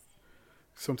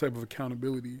some type of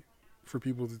accountability for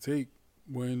people to take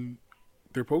when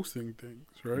they're posting things,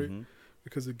 right?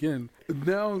 Because again,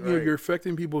 now you're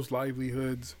affecting people's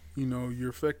livelihoods. You're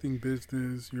affecting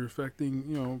business. You're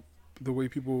affecting the way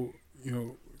people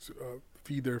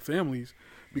feed their families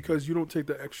because you don't take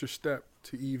the extra step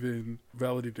to even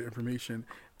validate the information.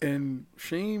 And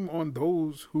shame on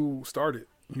those who start it.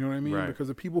 You know what I mean? Right. Because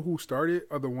the people who start it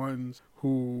are the ones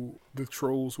the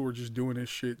trolls who are just doing this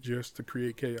shit just to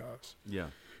create chaos. Yeah.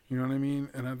 You know what I mean?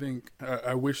 And I think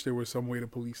I wish there was some way to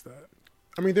police that.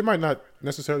 I mean, they might not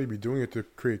necessarily be doing it to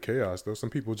create chaos, though. Some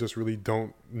people just really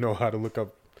don't know how to look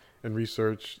up and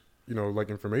research, like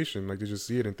information. Like they just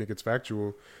see it and think it's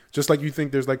factual. Just like you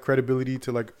think there's like credibility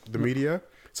to like the media.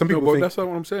 Some people but think that's not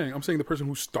what I'm saying. I'm saying the person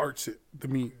who starts it, the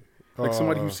meme. Like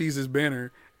somebody who sees this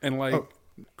banner and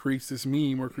creates this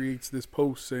meme or creates this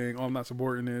post saying, "Oh, I'm not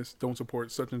supporting this. Don't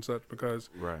support such and such because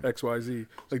X, Y, Z."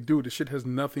 Like, dude, this shit has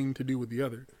nothing to do with the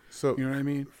other. So you know what I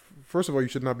mean? First of all, you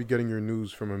should not be getting your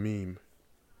news from a meme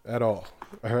at all.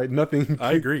 All right, nothing.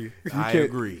 I agree. I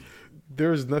agree.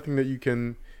 There's nothing that you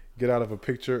can get out of a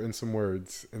picture and some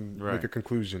words and make a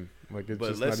conclusion. Like, it's but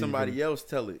just let not somebody even... else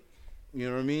tell it. You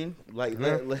know what I mean? Like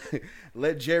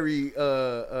let Jerry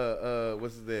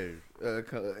what's his name?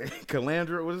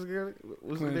 Calandra, what's his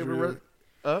name?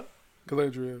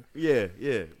 Calandria.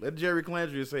 Yeah. Let Jerry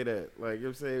Calandria say that. Like, you know what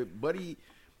I'm saying? Buddy,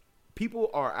 people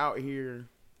are out here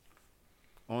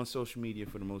on social media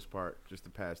for the most part just to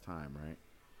pass time, right?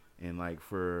 And like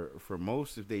for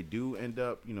most, if they do end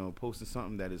up, posting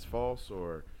something that is false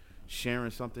or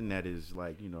sharing something that is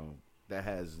like, that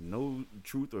has no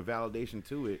truth or validation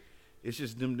to it, it's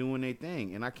just them doing their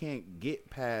thing. And I can't get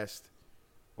past,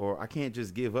 or I can't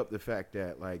just give up the fact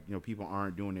that like, people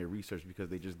aren't doing their research because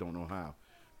they just don't know how.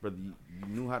 Brother, you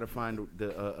knew how to find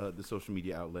the social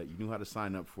media outlet. You knew how to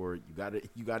sign up for it.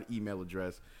 You got an email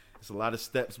address. It's a lot of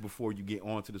steps before you get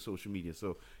onto the social media.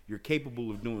 So you're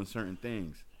capable of doing certain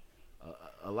things.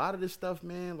 A lot of this stuff,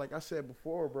 man, like I said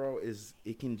before, bro,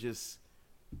 it can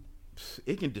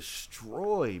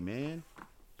destroy, man,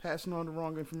 passing on the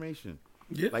wrong information.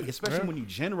 Yeah, like especially when you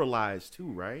generalize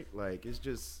too, right? Like it's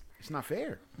not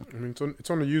fair. I mean, it's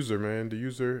on the user, man.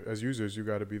 As users, you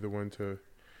got to be the one to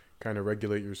kind of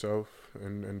regulate yourself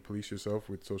and police yourself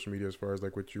with social media as far as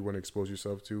like what you want to expose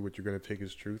yourself to, what you're going to take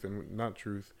as truth and not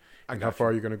truth, and how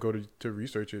far you're going to go to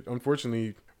research it.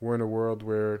 Unfortunately, we're in a world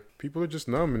where people are just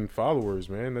numb and followers,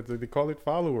 man. They call it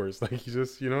followers. Like you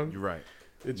just, You're right.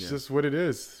 It's just what it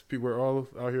is. People are all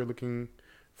out here looking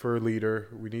for a leader.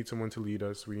 We need someone to lead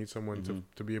us. We need someone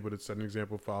to be able to set an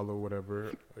example, follow,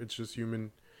 whatever. It's just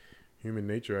human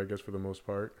nature, I guess, for the most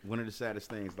part. One of the saddest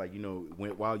things, like,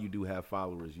 while you do have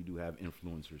followers, you do have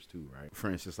influencers too, right?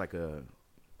 For instance, like a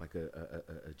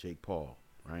Jake Paul,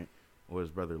 right? Or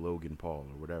his brother Logan Paul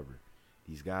or whatever.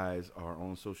 These guys are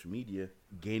on social media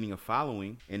gaining a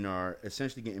following and are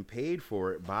essentially getting paid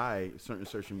for it by certain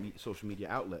social media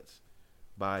outlets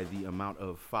by the amount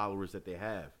of followers that they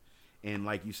have. And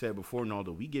like you said before,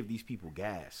 Naldo, we give these people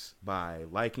gas by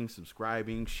liking,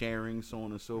 subscribing, sharing, so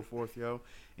on and so forth, yo.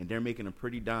 And they're making a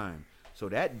pretty dime. So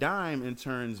that dime, in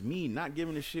turns, me not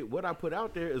giving a shit what I put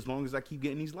out there as long as I keep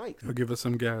getting these likes. Give us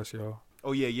some gas, y'all.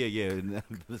 Oh, yeah.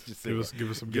 Let's just say give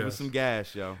us some gas. Give us some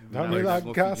gas, yo. Dame la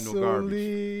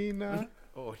gasolina.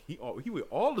 Oh, he with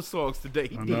all the songs today.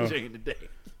 He DJing today.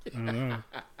 I know.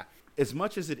 As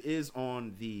much as it is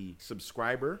on the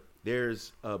subscriber,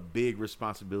 there's a big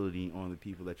responsibility on the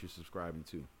people that you're subscribing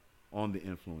to, on the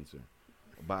influencer,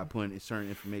 by putting certain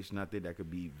information out there that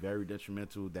could be very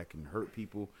detrimental, that can hurt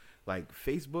people. Like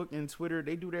Facebook and Twitter,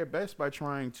 they do their best by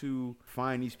trying to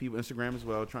find these people, Instagram as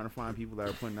well, trying to find people that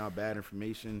are putting out bad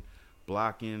information,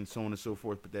 blocking, so on and so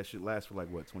forth. But that shit lasts for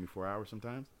 24 hours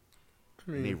sometimes?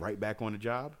 I mean, and they right back on the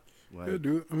job? Like, Yeah,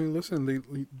 dude. I mean, listen,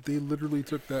 they literally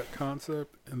took that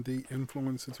concept and they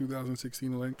influenced the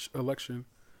 2016 election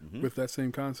with that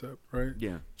same concept, right?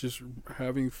 yeah, Just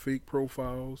having fake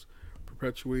profiles,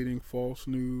 perpetuating false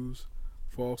news,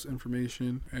 false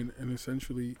information, and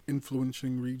essentially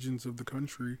influencing regions of the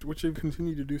country, which they've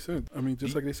continued to do since. I mean,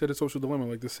 just like they said at Social Dilemma,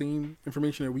 like the same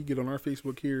information that we get on our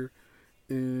Facebook here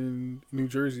in New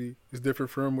Jersey is different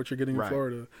from what you're getting in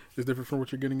Florida. Is different from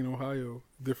what you're getting in Ohio.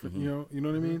 Different, you know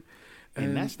what I mean?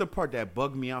 and that's the part that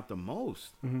bugged me out the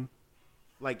most. Mm-hmm.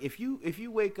 Like if you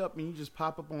wake up and you just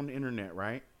pop up on the internet,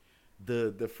 right?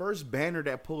 The first banner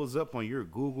that pulls up on your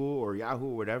Google or Yahoo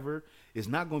or whatever is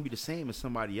not going to be the same as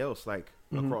somebody else like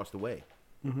across the way.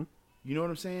 Mm-hmm. You know what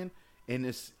I'm saying? And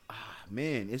it's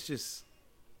man, it's just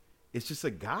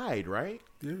a guide, right?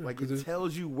 Yeah, like it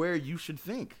tells you where you should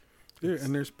think. Yeah,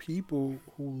 and there's people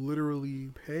who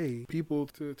literally pay people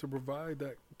to provide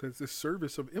that's the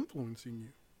service of influencing you.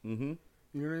 Mm-hmm.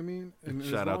 You know what I mean? And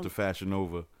Shout out to Fashion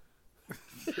Nova.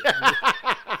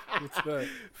 What's that?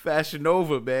 Fashion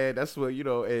Nova, man. That's what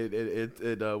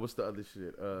what's the other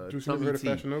shit? Deuce, you never heard of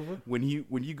Fashion Nova? When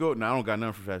you go, no, I don't got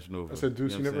nothing from Fashion Nova. I said,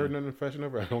 Deuce, you never heard nothing. nothing from Fashion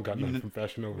Nova? I don't got nothing from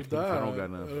Fashion Nova. I don't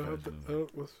got nothing from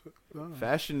Fashion Nova.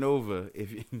 Fashion Nova,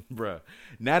 bruh.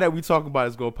 Now that we talk about it,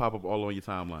 it's gonna pop up all on your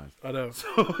timelines. I know.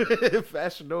 So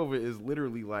Fashion Nova is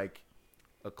literally like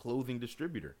a clothing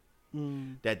distributor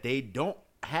that they don't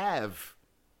have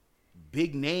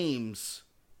big names,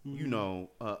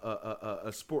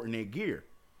 sporting their gear.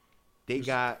 They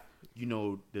got,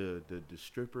 the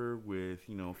stripper with,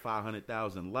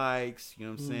 500,000 likes, you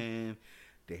know what I'm saying?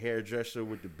 The hairdresser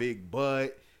with the big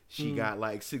butt, she got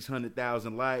like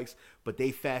 600,000 likes, but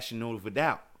they Fashion Nova'd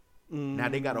out. Now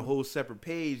they got a whole separate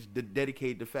page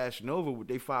dedicated to Fashion Nova with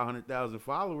their 500,000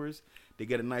 followers. They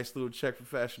get a nice little check for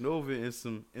Fashion Nova and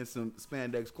some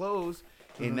spandex clothes,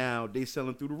 and now they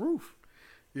selling through the roof.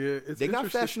 Yeah, they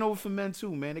got Fashion Nova for men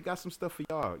too, man. They got some stuff for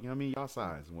y'all. You know what I mean? Y'all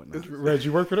size and whatnot. Reg,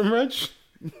 you work for them, Reg?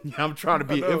 I'm trying to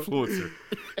be an influencer.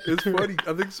 It's funny.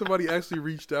 I think somebody actually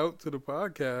reached out to the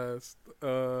podcast,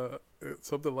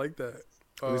 something like that.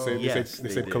 They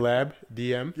said collab,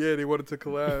 DM. Yeah, they wanted to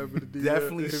collab. With the DM.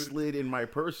 Definitely slid in my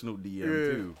personal DM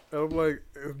too. I'm like,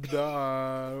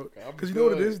 nah, because you know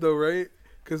what it is though, right?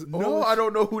 Because I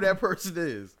don't know who that person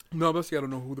is. No, obviously I don't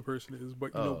know who the person is,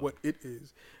 but you know what it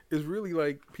is. It's really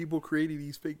like people creating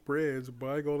these fake brands,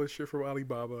 buying all this shit from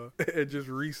Alibaba and just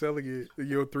reselling it.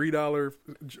 $3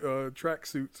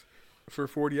 tracksuits for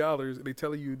 $40, and they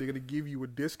telling you they're gonna give you a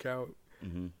discount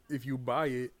if you buy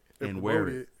it and wear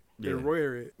it. Yeah. And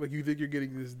wear it. Like you think you're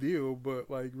getting this deal, but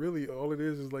like really all it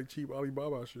is like cheap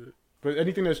Alibaba shit. But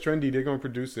anything that's trendy, they're going to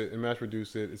produce it and mass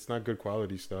produce it. It's not good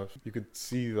quality stuff. You could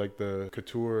see like the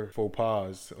couture faux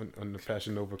pas on the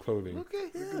Fashion Nova clothing. Look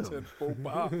at him. He said faux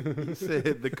pas. He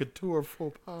said the couture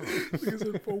faux pas. He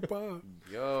said faux pas.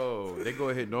 Yo, they go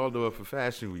ahead and all do it for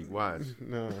Fashion Week. Watch.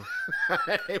 No.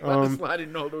 They about to slide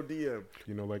in all no DM.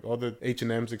 Like all the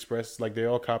H&M's Express, like they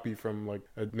all copy from like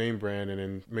a name brand and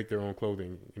then make their own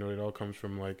clothing. It all comes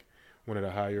from like one of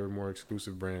the higher, more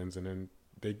exclusive brands, and then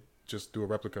they just do a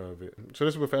replica of it. So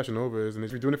that's what Fashion Nova is, and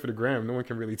if you're doing it for the gram, no one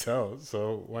can really tell.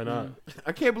 So why not?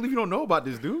 I can't believe you don't know about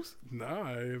this, dudes. Nah,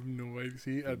 I have no idea.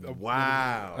 See,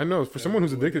 wow. I know for someone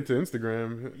who's addicted to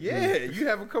Instagram. Yeah, you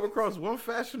haven't come across one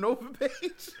Fashion Nova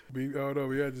page. Oh no,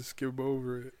 we had to skip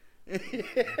over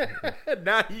it.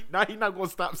 now he not gonna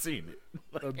stop seeing it.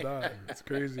 I'm not. It's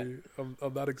crazy.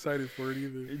 I'm not excited for it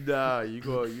either. Nah, you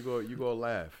go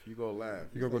laugh. You go laugh.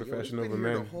 You gonna go to Fashion Nova, man.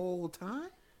 man. The whole time.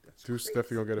 Two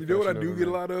definitely gonna get a. You know what I Fashion do Nova, get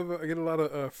man. a lot of? I get a lot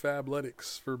of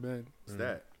Fabletics for men. What's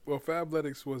that? Well,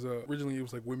 Fabletics was originally it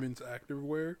was like women's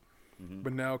activewear,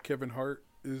 but now Kevin Hart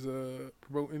is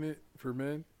promoting it for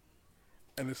men,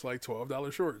 and it's like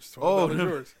 $12 shorts. $12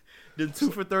 shorts. The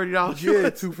 2 for $30 shorts. Yeah,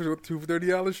 two for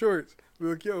 $30 shorts.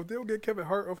 We're like, yo, if they don't get Kevin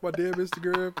Hart off my damn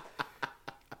Instagram.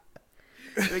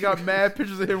 They got mad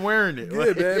pictures of him wearing it.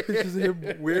 Yeah, mad pictures of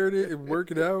him wearing it and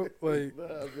working out. Like,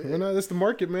 well, no, that's the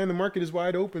market, man. The market is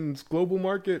wide open. It's global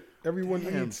market. Everyone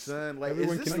needs. Son. Like,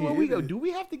 everyone is this can what eat we it. go? Do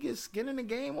we have to get skin in the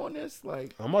game on this?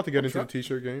 Like, I'm about to get into the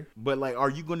t-shirt game. But like, are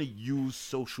you going to use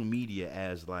social media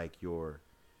as like your?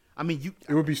 I mean,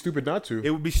 It would be stupid not to. It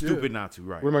would be stupid not to,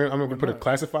 right? What am I'm going to put a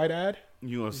classified ad.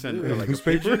 You gonna send it like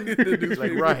newspaper? a pigeon?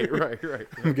 Like right.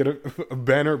 Get a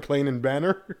banner, plain and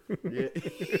banner. Yeah.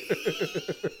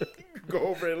 Go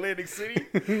over Atlantic City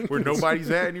where nobody's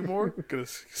at anymore. get a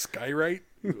skywrite.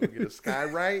 You gonna get a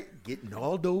skywrite, getting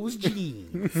all those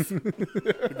jeans.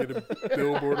 Get a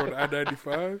billboard on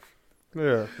I-95.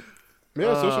 Yeah.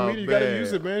 Yeah, social media, you got to man.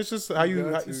 use it, man. It's just how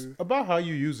it's about how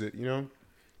you use it,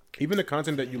 Even the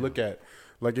content that you look at.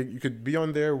 Like you could be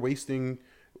on there wasting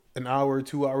an hour,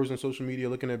 2 hours on social media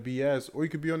looking at BS, or you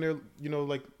could be on there,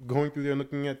 like going through there and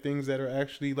looking at things that are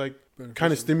actually like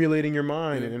kind of stimulating your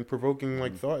mind and provoking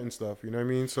like thought and stuff. You know what I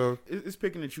mean? So it's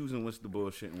picking and choosing what's the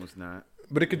bullshit and what's not.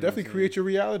 But it could definitely create your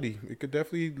reality. It could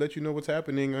definitely let you know what's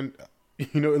happening, and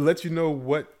it lets you know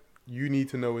what you need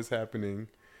to know is happening,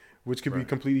 which could be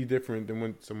completely different than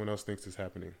when someone else thinks is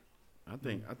happening. I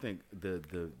think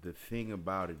the thing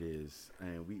about it is,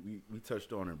 and we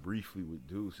touched on it briefly with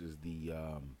Deuce, is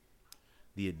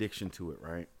the addiction to it,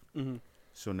 right? Mm-hmm.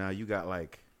 So now you got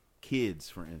like kids,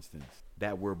 for instance,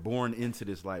 that were born into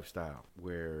this lifestyle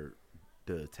where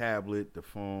the tablet, the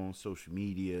phone, social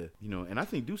media, and I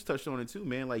think Deuce touched on it too,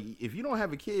 man. Like, if you don't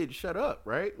have a kid, shut up,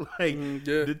 right? Like,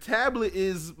 the tablet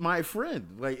is my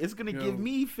friend. Like, it's going to give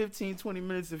me 15, 20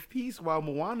 minutes of peace while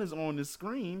Moana's on the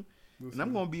screen. Listen, and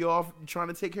I'm going to be off trying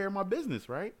to take care of my business,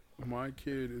 right? My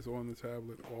kid is on the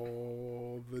tablet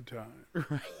all the time.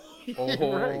 Right.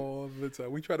 All the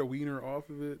time. We try to wean her off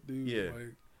of it, dude. Yeah.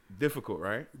 Like, difficult,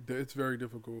 right? It's very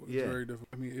difficult. It's very difficult.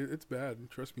 I mean, it's bad.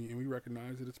 Trust me. And we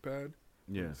recognize that it's bad.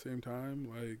 Yeah. At the same time,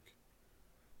 like,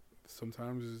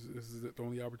 sometimes this is the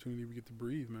only opportunity we get to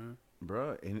breathe, man.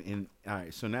 Bruh. And all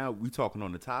right, so now we talking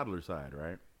on the toddler side,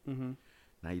 right? Mm-hmm.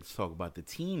 Now you talk about the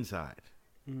teen side.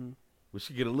 Mm-hmm. Which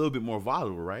should get a little bit more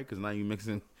volatile, right? Because now you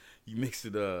mixing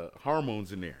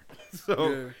hormones in there.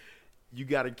 So you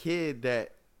got a kid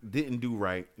that didn't do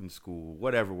right in school,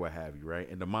 whatever, what have you, right?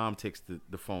 And the mom takes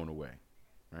the phone away,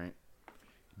 right?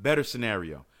 Better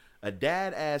scenario. A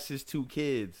dad asks his two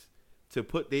kids to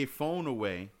put their phone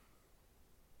away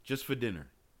just for dinner.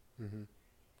 Mm-hmm.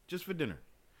 Just for dinner.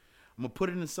 I'm going to put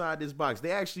it inside this box.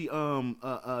 They actually did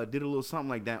a little something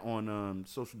like that on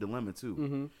Social Dilemma, too.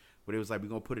 Mm-hmm. But it was like, we're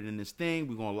going to put it in this thing.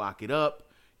 We're going to lock it up.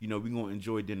 We're going to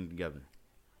enjoy dinner together.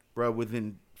 Bro,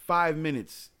 within 5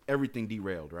 minutes, everything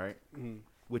derailed, right? Mm-hmm.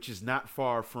 Which is not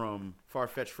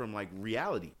far-fetched from, like,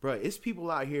 reality. Bro, it's people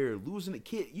out here losing a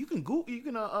kid. You can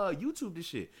YouTube this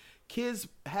shit. Kids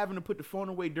having to put the phone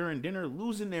away during dinner,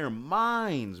 losing their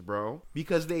minds, bro.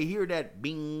 Because they hear that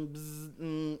bing,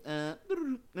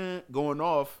 bzz, going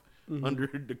off under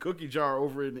the cookie jar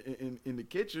over in the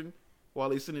kitchen while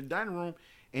they sit in the dining room.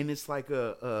 And it's like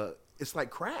it's like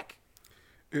crack.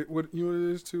 What it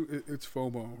is too? It's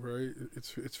FOMO, right?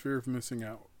 It's fear of missing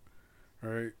out,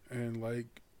 right? And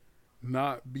like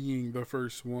not being the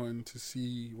first one to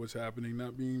see what's happening,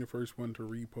 not being the first one to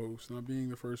repost, not being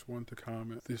the first one to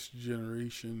comment. This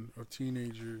generation of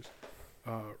teenagers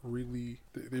really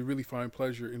find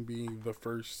pleasure in being the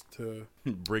first to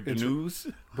break the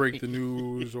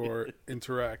news or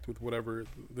interact with whatever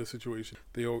the situation.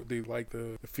 They like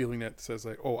the feeling that says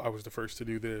like, oh, I was the first to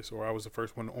do this, or I was the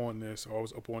first one on this, or I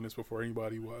was up on this before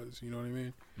anybody was. You know what I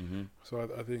mean? Mm-hmm. So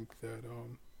I think that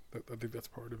I think that's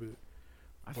part of it.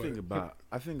 I think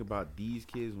about these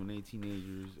kids when they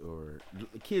teenagers or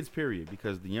kids, period,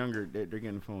 because the younger they're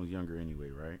getting phones younger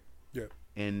anyway, right? Yeah.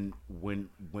 And when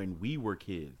we were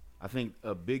kids, I think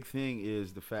a big thing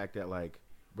is the fact that, like,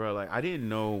 bro, like, I didn't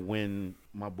know when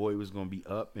my boy was gonna be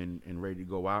up and ready to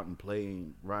go out and play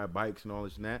and ride bikes and all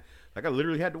this and that. Like, I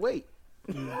literally had to wait.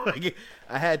 Like,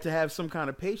 I had to have some kind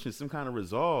of patience, some kind of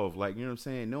resolve. Like, you know what I'm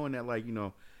saying? Knowing that, like,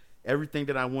 everything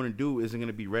that I want to do isn't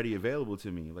gonna be ready available to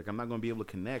me. Like, I'm not gonna be able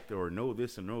to connect or know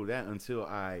this or know that until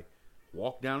I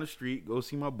walk down the street, go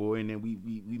see my boy, and then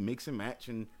we mix and match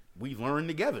and we learn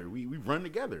together. We run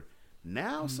together.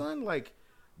 Now, son, like,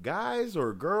 guys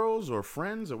or girls or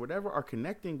friends or whatever are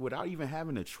connecting without even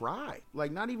having to try.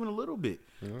 Like, not even a little bit.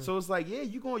 Yeah. So it's like, yeah,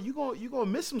 you gonna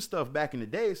miss some stuff back in the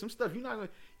day. Some stuff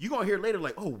you're gonna hear later,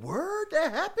 like, oh, word,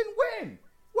 that happened when?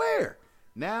 Where?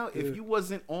 Now, if you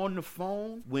wasn't on the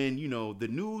phone when, the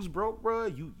news broke, bro,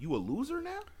 you a loser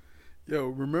now? Yo,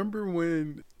 remember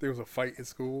when there was a fight in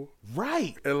school?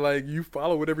 Right. And, like, you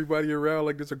followed everybody around,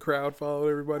 like there's a crowd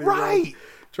following everybody right. around,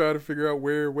 trying to figure out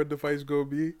when the fight's going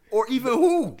to be. Or even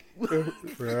who.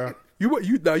 Yeah.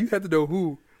 You had to know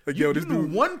who. Like, you this knew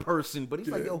dude. one person, but he's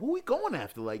like, yo, who we going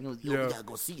after? Like, yo, we gotta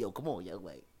go see, come on, yo,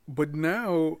 like. But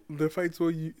now the fights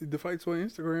on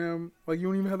Instagram, like, you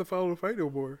don't even have to follow the fight no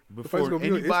more. Before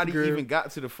anybody even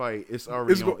got to the fight, it's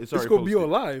already it's going to be on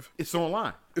live. It's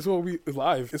online. It's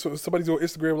live. Somebody's on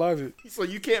Instagram live. So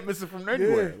you can't miss it from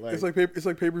anywhere. Yeah, like, it's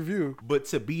like pay-per-view. But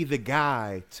to be the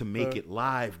guy to make it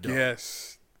live, though.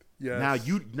 Yes. Now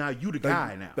you the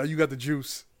guy now. Now you got the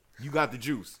juice. You got the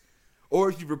juice. Or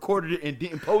if you recorded it and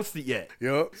didn't post it yet.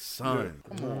 Yep. Son,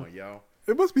 come on, yo.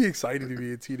 It must be exciting to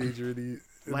be a teenager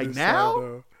Like this now? side,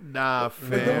 though. Nah,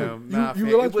 fam. You Nah, fam.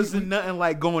 realize It wasn't nothing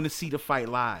like going to see the fight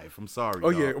live. I'm sorry.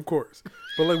 Oh dog. yeah, of course.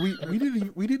 But like we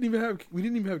didn't even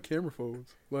have camera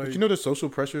phones. Like, But you know the social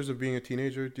pressures of being a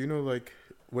teenager? Do you know like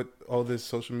what all this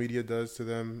social media does to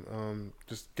them?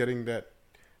 Just having that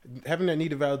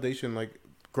need of validation, like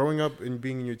growing up and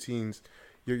being in your teens,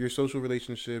 your social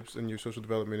relationships and your social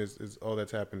development is all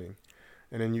that's happening.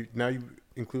 And then you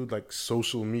include like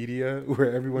social media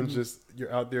where everyone's just,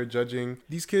 you're out there judging.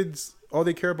 These kids, all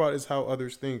they care about is how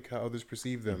others think, how others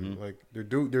perceive them. Like they're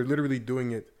literally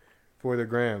doing it for their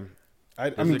gram. I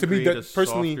mean, to me, that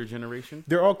personally, generation?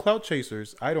 they're all clout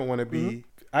chasers. I don't want to be.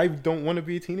 I don't want to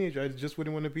be a teenager. I just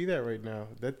wouldn't want to be that right now.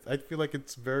 I feel like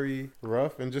it's very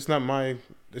rough and just not my.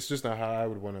 It's just not how I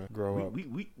would want to grow up.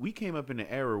 We came up in an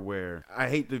era where, I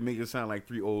hate to make it sound like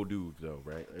three old dudes though,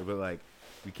 right? But like,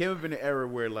 we came up in an era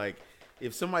where like,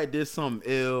 if somebody did something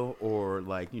ill or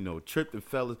like, tripped and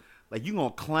fell, like you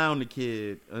gonna clown the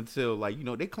kid until like,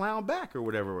 they clown back or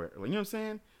whatever. Like, you know what I'm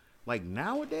saying? Like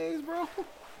nowadays, bro,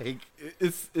 like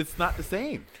it's not the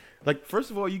same. Like, first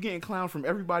of all, you getting clowned from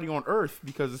everybody on Earth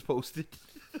because it's posted.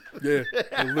 yeah,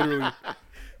 literally.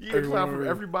 You get clowned from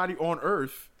everybody on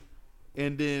Earth,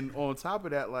 and then on top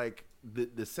of that, like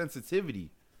the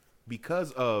sensitivity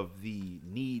because of the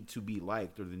need to be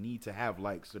liked or the need to have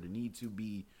likes or the need to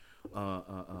be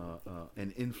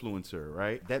an influencer,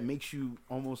 right? That makes you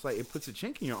almost like, it puts a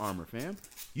chink in your armor, fam.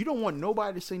 You don't want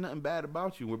nobody to say nothing bad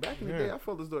about you. Where back in the day, I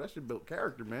felt as though that shit built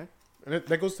character, man. And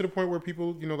that goes to the point where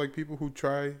people, like people who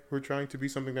are trying to be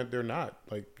something that they're not.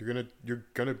 Like you're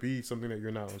gonna be something that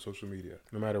you're not on social media,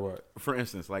 no matter what. For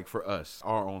instance, like for us,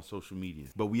 are on social media,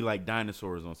 but we like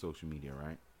dinosaurs on social media,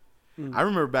 right? I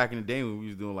remember back in the day when we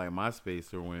was doing like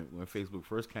MySpace or when Facebook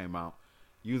first came out,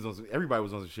 everybody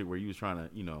was on some shit where you was trying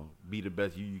to, be the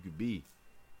best you could be.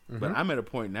 But I'm at a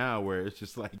point now where it's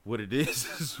just like what it is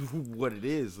is what it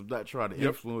is. I'm not trying to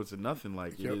influence or nothing.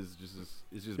 Like it is just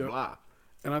it's just blah.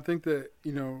 And I think that,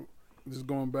 just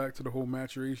going back to the whole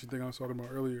maturation thing I was talking about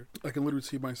earlier, I can literally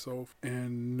see myself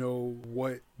and know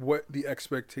what the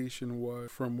expectation was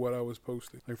from what I was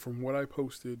posting. Like from what I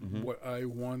posted, what I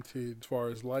wanted as far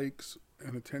as likes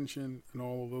and attention and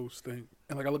all of those things.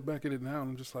 And like I look back at it now and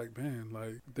I'm just like, man,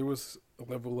 like there was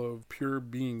a level of pure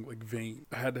being like vain.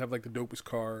 I had to have like the dopest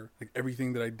car, like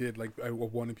everything that I did, like I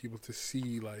wanted people to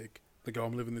see like, oh,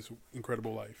 I'm living this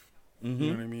incredible life. You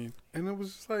know what I mean? And it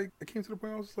was just like, it came to the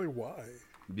point I was just like, why?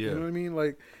 Yeah. You know what I mean?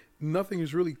 Like, nothing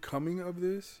is really coming of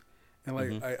this. And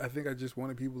like, I think I just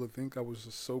wanted people to think I was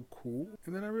just so cool.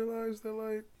 And then I realized that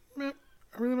like, man,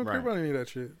 I really don't care about any of that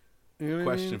shit. You know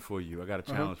what I mean? Question for you. I got a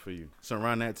challenge for you. So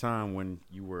around that time when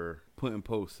you were putting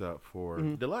posts up for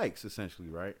the likes, essentially,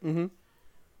 right?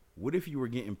 What if you were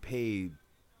getting paid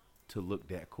to look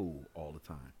that cool all the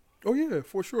time? Oh yeah,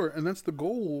 for sure, and that's the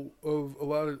goal of a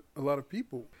lot of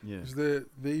people. Yeah. Is that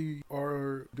they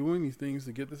are doing these things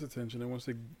to get this attention, and once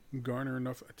they garner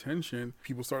enough attention,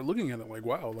 people start looking at it like,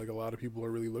 wow, like a lot of people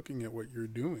are really looking at what you're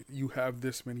doing. You have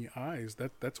this many eyes.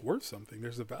 That's worth something.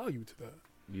 There's a value to that.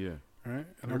 Yeah. Right.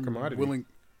 And They're a commodity.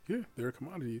 They're a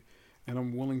commodity, and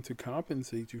I'm willing to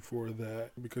compensate you for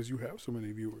that because you have so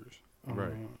many viewers.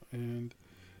 Right. And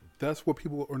that's what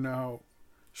people are now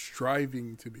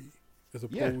striving to be, as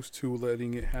opposed to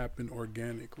letting it happen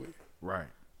organically. Right.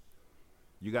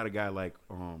 You got a guy like,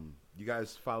 you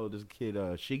guys follow this kid,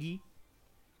 Shiggy?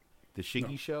 The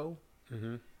Shiggy Show?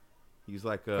 He's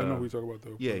like, I know who you're talking about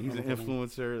though. yeah, he's an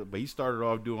influencer, but he started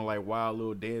off doing like wild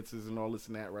little dances and all this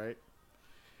and that, right?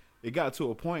 It got to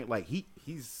a point, like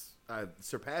he's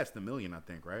surpassed 1 million, I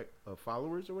think, right? Of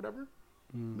followers or whatever.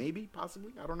 Maybe,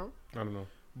 possibly, I don't know.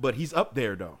 But he's up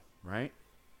there though, right?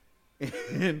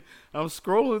 And I'm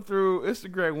scrolling through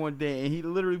Instagram one day, and he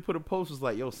literally put a post was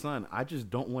like, "Yo, son, I just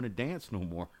don't want to dance no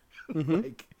more.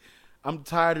 Like, I'm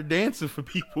tired of dancing for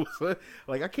people. So,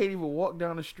 like, I can't even walk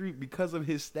down the street because of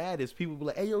his status. People be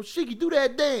like, hey, yo, Shiggy, do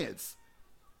that dance."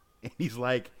 And he's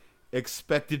like,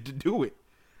 expected to do it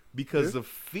because of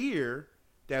fear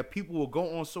that people will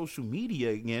go on social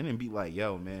media again and be like,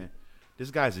 "Yo, man,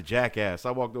 this guy's a jackass.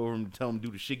 I walked over him to tell him to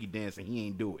do the Shiggy dance, and he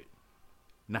ain't do it.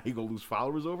 Now you gonna lose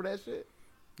followers over that shit?"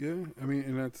 Yeah, I mean,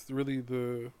 and that's really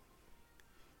the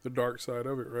dark side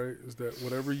of it, right? Is that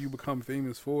whatever you become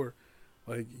famous for,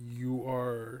 like you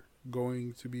are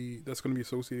going to be, that's going to be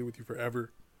associated with you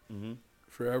forever,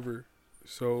 forever.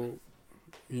 So,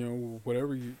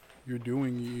 whatever you're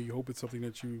doing, you hope it's something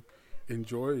that you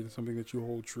enjoy and something that you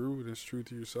hold true and is true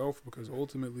to yourself. Because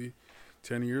ultimately,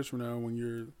 10 years from now, when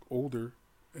you're older,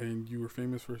 and you were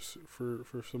famous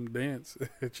for some dance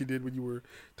that you did when you were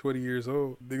 20 years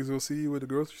old, niggas will see you at the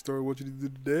grocery store and want you to do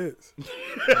the dance.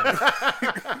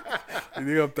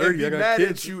 You think I'm 30? And be I got mad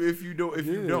kids. at you if you don't. If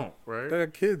you Yeah. don't, right? I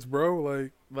got kids, bro.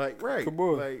 Right. Come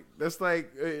on. Like that's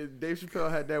like Dave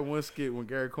Chappelle had that one skit when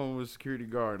Gary Coleman was a security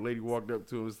guard. Lady walked up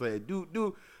to him and said, "Do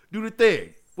the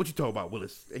thing. What you talking about,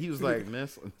 Willis?" And he was like, "Man,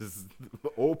 this is the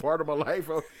old part of my life,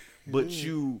 but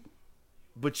you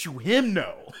him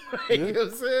know." You know what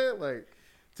I'm saying? Like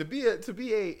to be a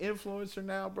influencer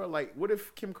now, bro. Like, what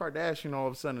if Kim Kardashian all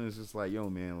of a sudden is just like, "Yo,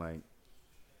 man, like,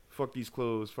 fuck these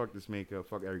clothes, fuck this makeup,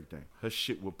 fuck everything." Her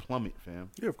shit will plummet, fam.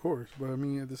 Yeah, of course. But I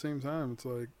mean, at the same time, it's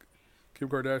like Kim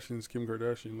Kardashian's Kim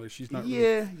Kardashian. Like she's not.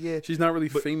 Yeah. She's not really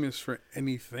famous for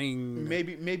anything.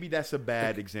 Maybe that's a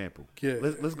bad example. Yeah,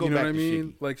 Let's go you know back what I to mean?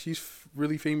 Shiggy. Like she's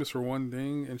really famous for one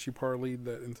thing, and she parlayed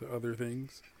that into other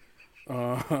things.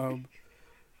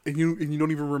 And you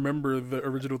don't even remember the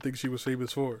original thing she was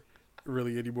famous for,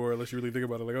 really anymore, unless you really think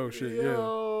about it. Like, oh shit,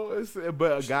 yeah.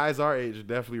 But guys our age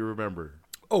definitely remember.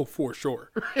 Oh, for sure,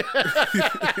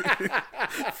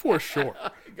 for sure.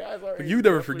 Guys our age You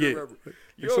never definitely forget. remember.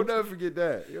 You don't never forget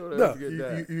that. You don't never forget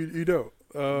that. You don't.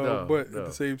 But no. at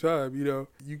the same time,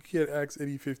 you can't ask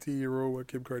any 15-year-old what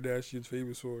Kim Kardashian's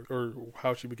famous for or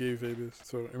how she became famous.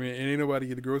 So, I mean, ain't nobody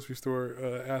at the grocery store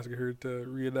asking her to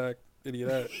reenact any of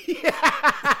that.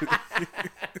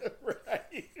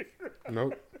 Right.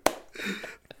 Nope.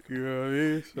 You know what I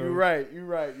mean? So, You're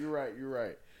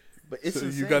right. But it's so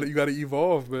insane. you gotta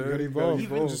evolve, man. You gotta evolve.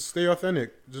 evolve. Just stay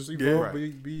authentic. Just evolve. Yeah.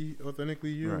 Be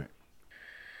authentically you. Right.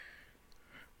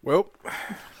 Well,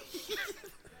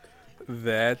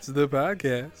 that's the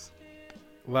podcast.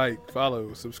 Like,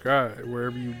 follow, subscribe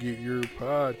wherever you get your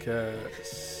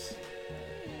podcasts.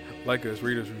 Like us,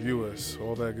 rate us, review us,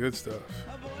 all that good stuff.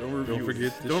 Don't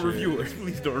forget to Don't share. review us.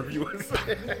 Please don't review us.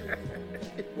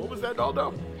 What was that,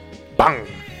 Daldo? Bang!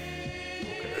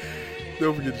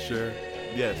 Don't forget to share.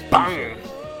 Yes. Bang!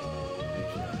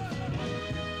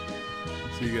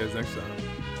 See you guys next time.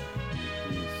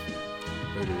 Peace.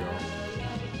 Later, y'all.